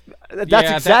porn.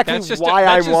 That's exactly why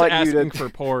I want you to. For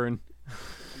porn.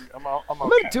 I'm okay.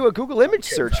 gonna do a Google image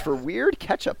search for weird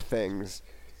ketchup things.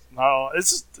 No,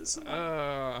 it's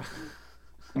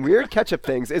weird ketchup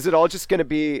things. Is it all just gonna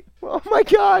be? Oh my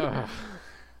god!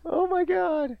 Oh my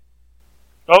god!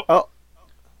 Oh.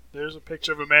 There's a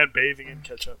picture of a man bathing in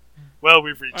ketchup. Well,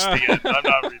 we've reached the end. I'm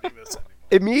not reading this anymore.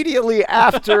 Immediately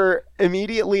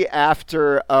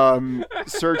after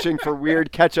searching for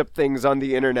weird ketchup things on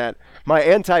the internet, my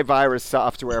antivirus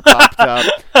software popped up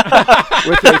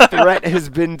with a threat has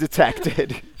been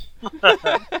detected.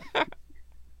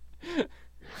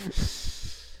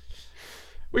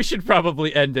 We should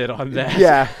probably end it on that.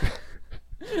 Yeah.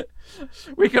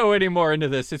 We go any more into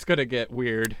this, it's gonna get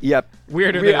weird. Yep.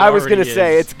 Weirder than I was gonna is.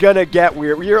 say it's gonna get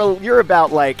weird. You're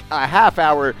about like a half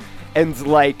hour and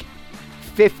like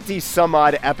 50 some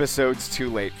odd episodes too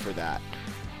late for that.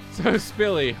 So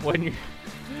Spilly,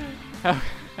 how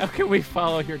can we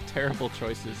follow your terrible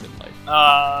choices in life?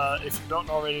 If you don't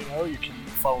already know, you can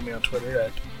follow me on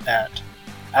Twitter at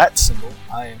symbol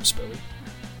I am Spilly.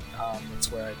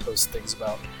 That's where I post things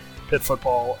about Pitt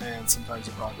football and sometimes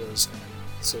the Broncos, and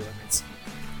so that means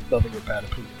nothing but bad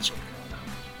opinions right now.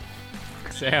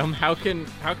 Sam, how can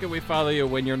we follow you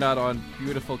when you're not on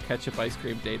beautiful ketchup ice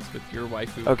cream dates with your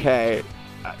waifu? Okay,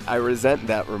 I resent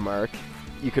that remark.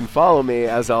 You can follow me,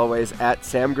 as always, at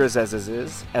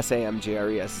SamGrezezes,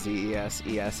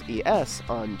 SamGrezezes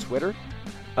on Twitter.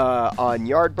 On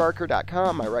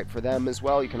yardbarker.com, I write for them as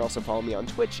well. You can also follow me on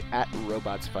Twitch at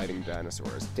Robots Fighting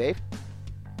Dinosaurs. Dave?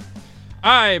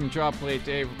 I'm Drawplay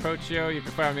Dave Rapocchio. You can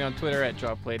find me on Twitter at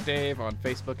Drawplay Dave, on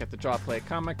Facebook at the Drawplay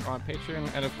Comic, on Patreon,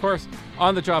 and of course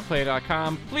on the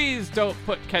Drawplay.com. Please don't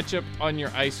put ketchup on your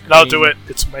ice cream. No, do it.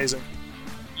 It's amazing.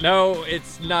 No,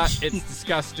 it's not. It's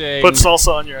disgusting. Put salsa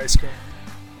on your ice cream.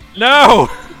 No!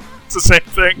 It's the same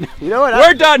thing. You know what?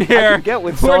 We're done here. I can get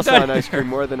with salsa on ice cream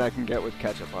more than I can get with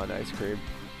ketchup on ice cream.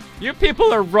 You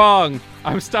people are wrong.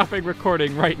 I'm stopping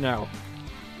recording right now.